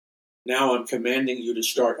corrupted. Now I'm commanding you to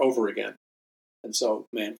start over again. And so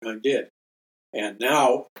mankind did. And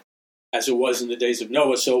now, as it was in the days of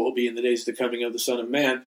Noah, so it will be in the days of the coming of the Son of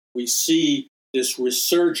Man. We see this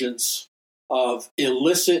resurgence of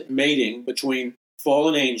illicit mating between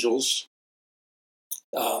fallen angels,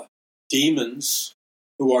 demons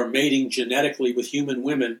who are mating genetically with human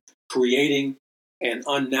women, creating an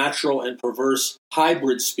unnatural and perverse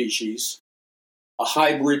hybrid species, a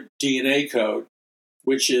hybrid DNA code,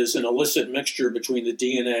 which is an illicit mixture between the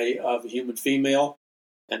DNA of a human female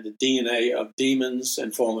and the DNA of demons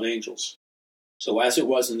and fallen angels. So as it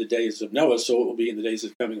was in the days of Noah, so it will be in the days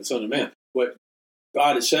of the coming of the Son of Man. What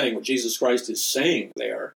God is saying, what Jesus Christ is saying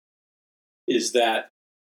there, is that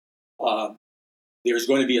there's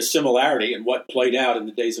going to be a similarity in what played out in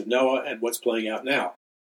the days of Noah and what's playing out now.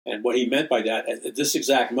 And what he meant by that, at this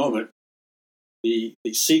exact moment, the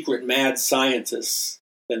secret mad scientists,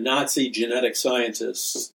 the Nazi genetic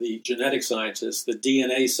scientists, the genetic scientists, the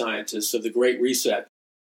DNA scientists of the Great Reset,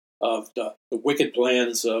 of the wicked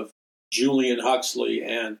plans of Julian Huxley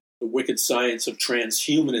and the wicked science of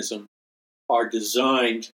transhumanism are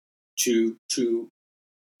designed to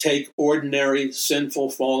take ordinary,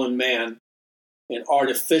 sinful, fallen man and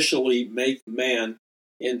artificially make man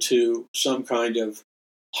into some kind of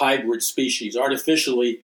hybrid species,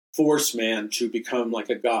 artificially force man to become like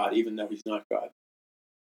a god, even though he's not God.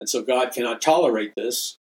 And so God cannot tolerate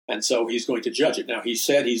this, and so he's going to judge it. Now, he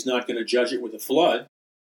said he's not going to judge it with a flood,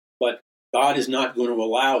 but God is not going to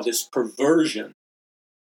allow this perversion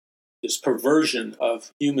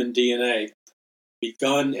of human DNA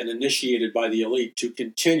begun and initiated by the elite to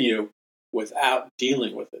continue without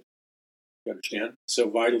dealing with it. You understand? It's so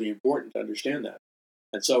vitally important to understand that.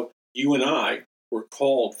 And so you and I were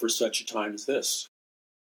called for such a time as this.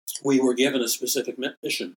 We were given a specific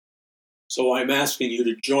mission. So I'm asking you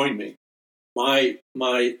to join me. My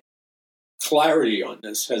clarity on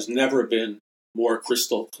this has never been more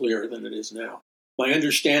crystal clear than it is now. My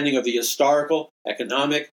understanding of the historical,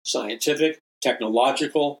 economic, scientific,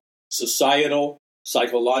 technological, societal,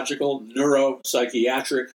 psychological,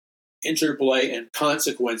 neuropsychiatric interplay and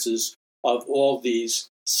consequences of all these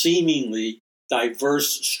seemingly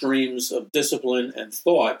diverse streams of discipline and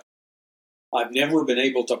thought, I've never been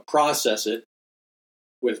able to process it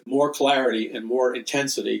with more clarity and more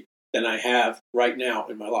intensity than I have right now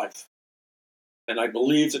in my life. And I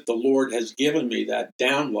believe that the Lord has given me that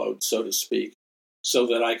download, so to speak, so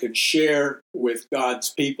that I can share with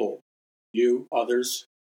God's people, you, others,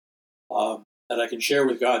 that I can share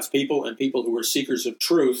with God's people and people who are seekers of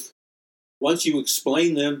truth. Once you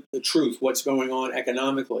explain them the truth, what's going on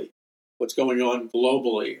economically, what's going on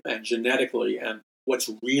globally and genetically, and what's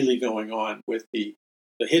really going on with the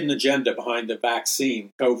hidden agenda behind the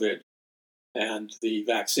vaccine, COVID, and the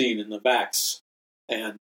vaccine and the vax,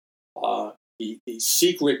 and the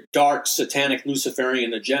secret, dark, satanic,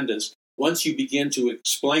 Luciferian agendas. Once you begin to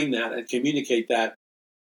explain that and communicate that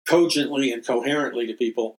cogently and coherently to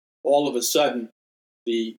people, all of a sudden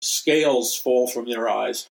the scales fall from their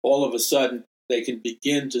eyes. All of a sudden they can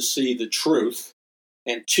begin to see the truth.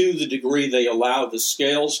 And to the degree they allow the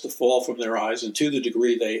scales to fall from their eyes, and to the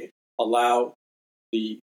degree they allow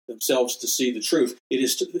themselves to see the truth, it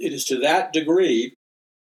is to that degree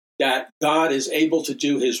that God is able to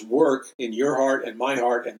do his work in your heart and my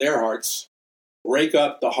heart and their hearts, break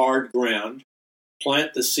up the hard ground,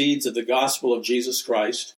 plant the seeds of the gospel of Jesus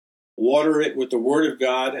Christ, water it with the Word of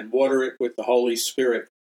God and water it with the Holy Spirit.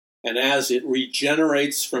 And as it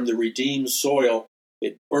regenerates from the redeemed soil,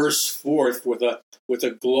 it bursts forth with a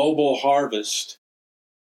global harvest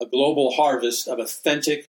of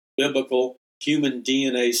authentic, biblical, human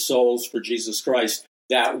DNA souls for Jesus Christ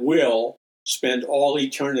that will spend all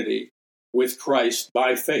eternity with Christ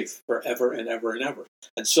by faith forever and ever and ever.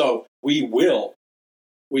 And so we will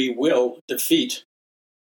defeat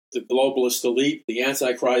the globalist elite, the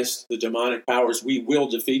Antichrist, the demonic powers. We will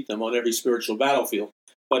defeat them on every spiritual battlefield.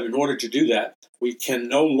 But in order to do that, we can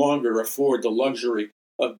no longer afford the luxury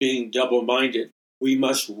of being double-minded. We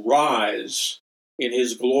must rise in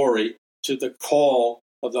his glory to the call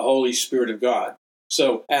of the Holy Spirit of God.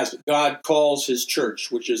 So as God calls his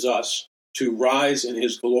church, which is us, to rise in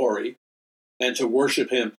his glory and to worship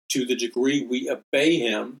him, to the degree we obey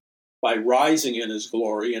him by rising in his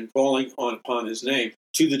glory and calling upon his name,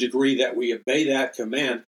 to the degree that we obey that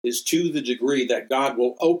command is to the degree that God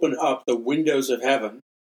will open up the windows of heaven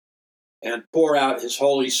and pour out his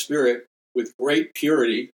Holy Spirit with great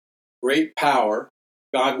purity, great power.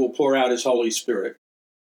 God will pour out his Holy Spirit.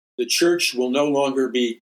 The church will no longer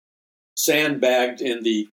be sandbagged in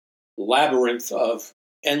the labyrinth of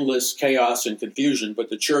endless chaos and confusion, but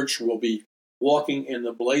the church will be walking in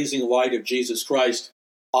the blazing light of Jesus Christ,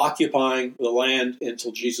 occupying the land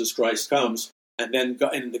until Jesus Christ comes. And then,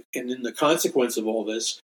 in the consequence of all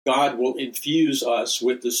this, God will infuse us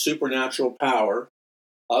with the supernatural power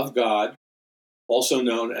of God, also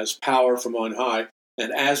known as power from on high.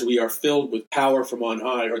 And as we are filled with power from on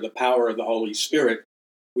high, or the power of the Holy Spirit,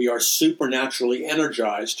 we are supernaturally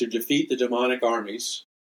energized to defeat the demonic armies.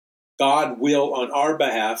 God will, on our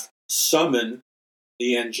behalf, summon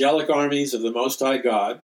the angelic armies of the Most High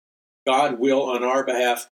God. God will, on our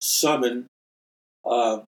behalf, summon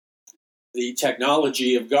the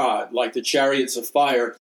technology of God, like the chariots of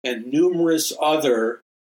fire and numerous other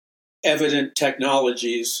evident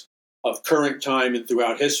technologies of current time and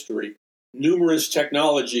throughout history. Numerous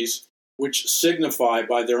technologies which signify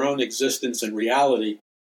by their own existence and reality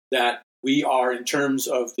that we are, in terms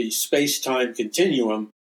of the space-time continuum,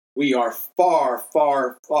 we are far,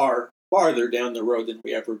 far, far, farther down the road than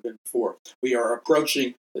we ever been before. We are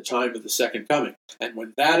approaching the time of the second coming. And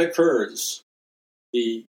when that occurs,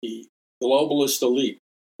 the globalist elite,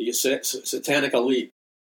 the satanic elite,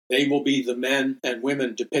 they will be the men and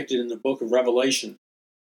women depicted in the book of Revelation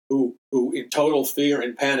who in total fear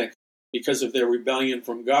and panic because of their rebellion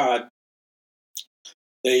from God,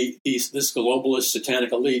 this globalist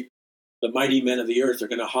satanic elite, the mighty men of the earth, are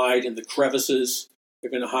going to hide in the crevices,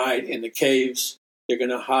 they're going to hide in the caves, they're going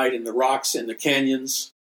to hide in the rocks and the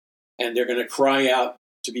canyons, and they're going to cry out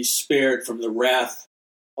to be spared from the wrath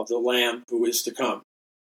of the Lamb who is to come.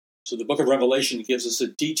 So the book of Revelation gives us a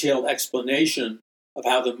detailed explanation of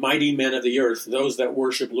how the mighty men of the earth, those that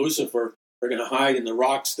worship Lucifer, are going to hide in the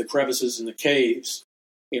rocks, the crevices, and the caves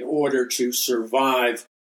in order to survive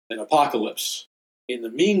an apocalypse. In the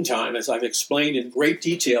meantime, as I've explained in great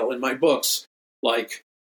detail in my books, like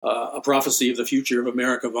A Prophecy of the Future of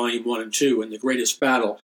America, Volume 1 and 2, and The Greatest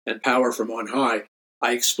Battle and Power from on High,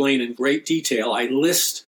 I explain in great detail. I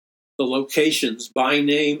list the locations by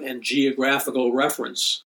name and geographical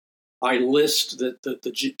reference. I list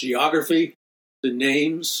the geography, the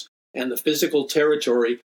names, and the physical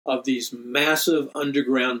territory of these massive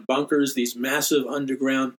underground bunkers, these massive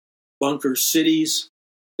underground bunker cities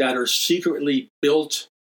that are secretly built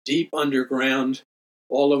deep underground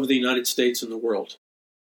all over the United States and the world.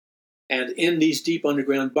 And in these deep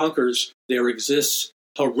underground bunkers, there exists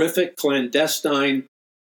horrific clandestine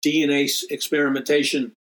DNA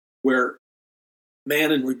experimentation where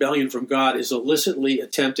man in rebellion from God is illicitly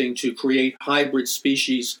attempting to create hybrid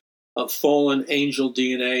species of fallen angel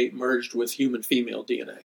DNA merged with human female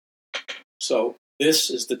DNA. So this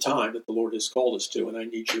is the time that the Lord has called us to, and I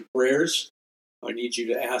need your prayers. I need you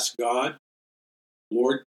to ask God,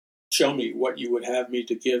 Lord, show me what you would have me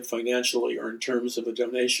to give financially or in terms of a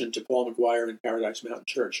donation to Paul McGUIRE and Paradise Mountain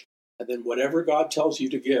Church. And then whatever God tells you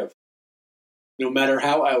to give, no matter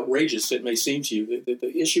how outrageous it may seem to you,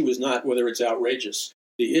 the issue is not whether it's outrageous.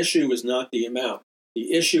 The issue is not the amount.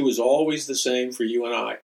 The issue is always the same for you and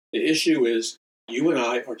I. The issue is you and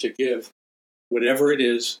I are to give whatever it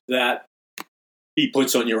is that he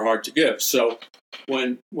puts on your heart to give. So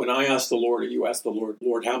when I ask the Lord, or you ask the Lord,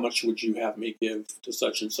 Lord, how much would you have me give to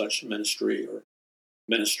such and such ministry or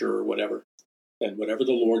minister or whatever? And whatever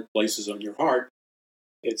the Lord places on your heart,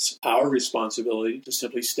 it's our responsibility to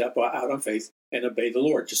simply step out on faith and obey the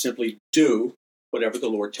Lord, to simply do whatever the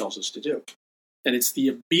Lord tells us to do. And it's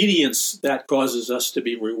the obedience that causes us to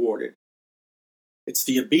be rewarded. It's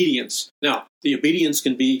the obedience. Now, the obedience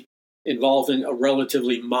can be involving a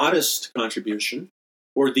relatively modest contribution,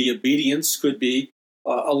 or the obedience could be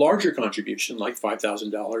a larger contribution, like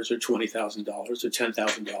 $5,000 or $20,000 or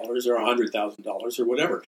 $10,000 or $100,000 or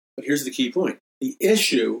whatever. But here's the key point. The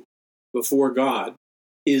issue before God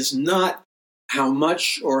is not how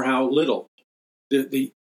much or how little.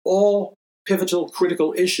 The all pivotal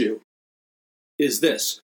critical issue is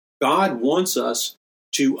this. God wants us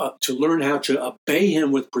to learn how to obey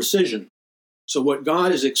him with precision. So what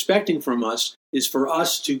God is expecting from us is for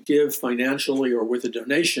us to give financially or with a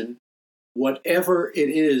donation whatever it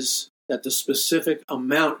is that the specific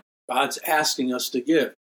amount God's asking us to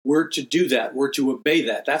give. We're to do that. We're to obey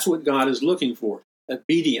that. That's what God is looking for,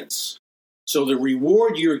 obedience. So the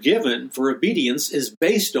reward you're given for obedience is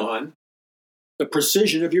based on the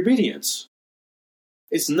precision of your obedience.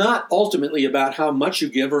 It's not ultimately about how much you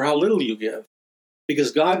give or how little you give,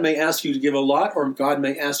 because God may ask you to give a lot, or God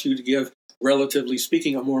may ask you to give, relatively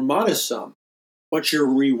speaking, a more modest sum. But your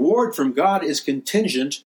reward from God is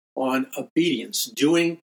contingent on obedience,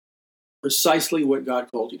 doing precisely what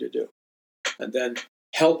God called you to do. And then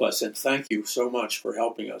help us, and thank you so much for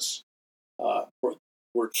helping us.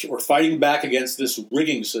 We're fighting back against this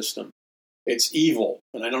rigging system. It's evil,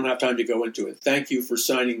 and I don't have time to go into it. Thank you for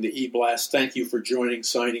signing the e-blast. Thank you for joining,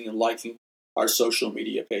 signing, and liking our social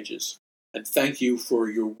media pages. And thank you for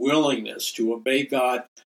your willingness to obey God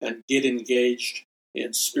and get engaged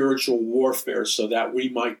in spiritual warfare so that we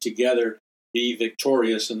might together be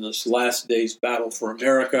victorious in this last day's battle for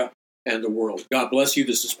America and the world. God bless you.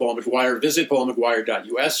 This is Paul McGuire. Visit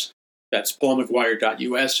paulmcguire.us. That's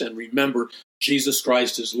paulmcguire.us. And remember, Jesus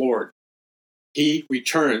Christ is Lord. He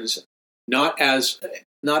returns not as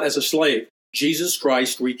a slave. Jesus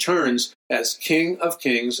Christ returns as King of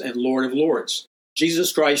Kings and Lord of Lords.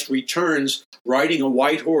 Jesus Christ returns riding a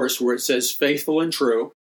white horse where it says faithful and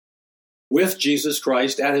true. With Jesus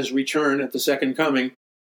Christ at his return at the second coming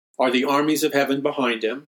are the armies of heaven behind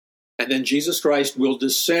him. And then Jesus Christ will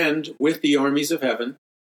descend with the armies of heaven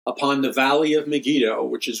upon the valley of Megiddo,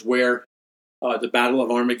 which is where the Battle of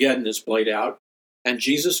Armageddon is played out. And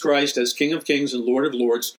Jesus Christ, as King of Kings and Lord of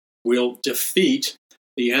Lords, will defeat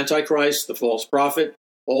the Antichrist, the false prophet,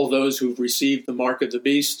 all those who've received the mark of the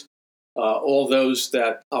beast, all those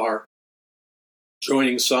that are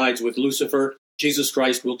joining sides with Lucifer. Jesus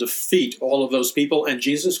Christ will defeat all of those people, and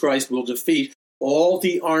Jesus Christ will defeat all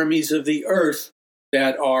the armies of the earth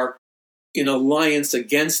that are in alliance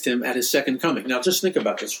against him at his second coming. Now, just think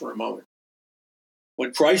about this for a moment.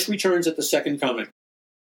 When Christ returns at the second coming,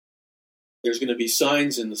 there's going to be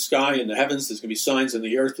signs in the sky, in the heavens. There's going to be signs in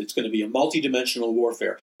the earth. It's going to be a multidimensional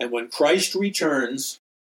warfare. And when Christ returns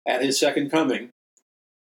at his second coming,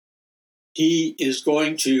 he is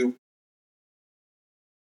going to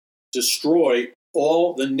destroy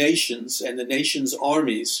all the nations and the nations'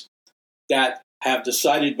 armies that have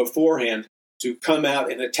decided beforehand to come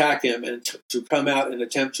out and attack him and to come out and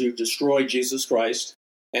attempt to destroy Jesus Christ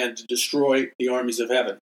and to destroy the armies of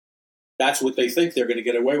heaven. That's what they think they're going to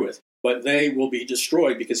get away with. But they will be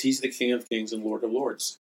destroyed because he's the King of Kings and Lord of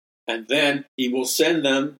Lords. And then he will send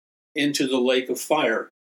them into the lake of fire.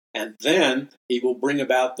 And then he will bring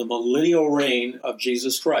about the millennial reign of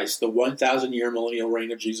Jesus Christ, the 1,000-year millennial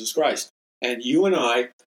reign of Jesus Christ. And you and I,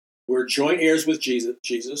 we're joint heirs with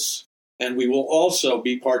Jesus, and we will also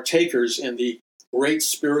be partakers in the great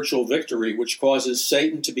spiritual victory which causes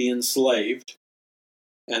Satan to be enslaved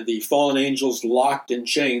and the fallen angels locked in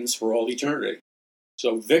chains for all eternity.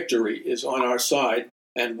 So victory is on our side,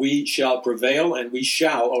 and we shall prevail, and we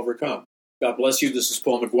shall overcome. God bless you. This is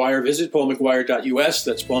Paul McGuire. Visit paulmcguire.us.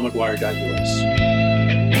 That's paulmcguire.us.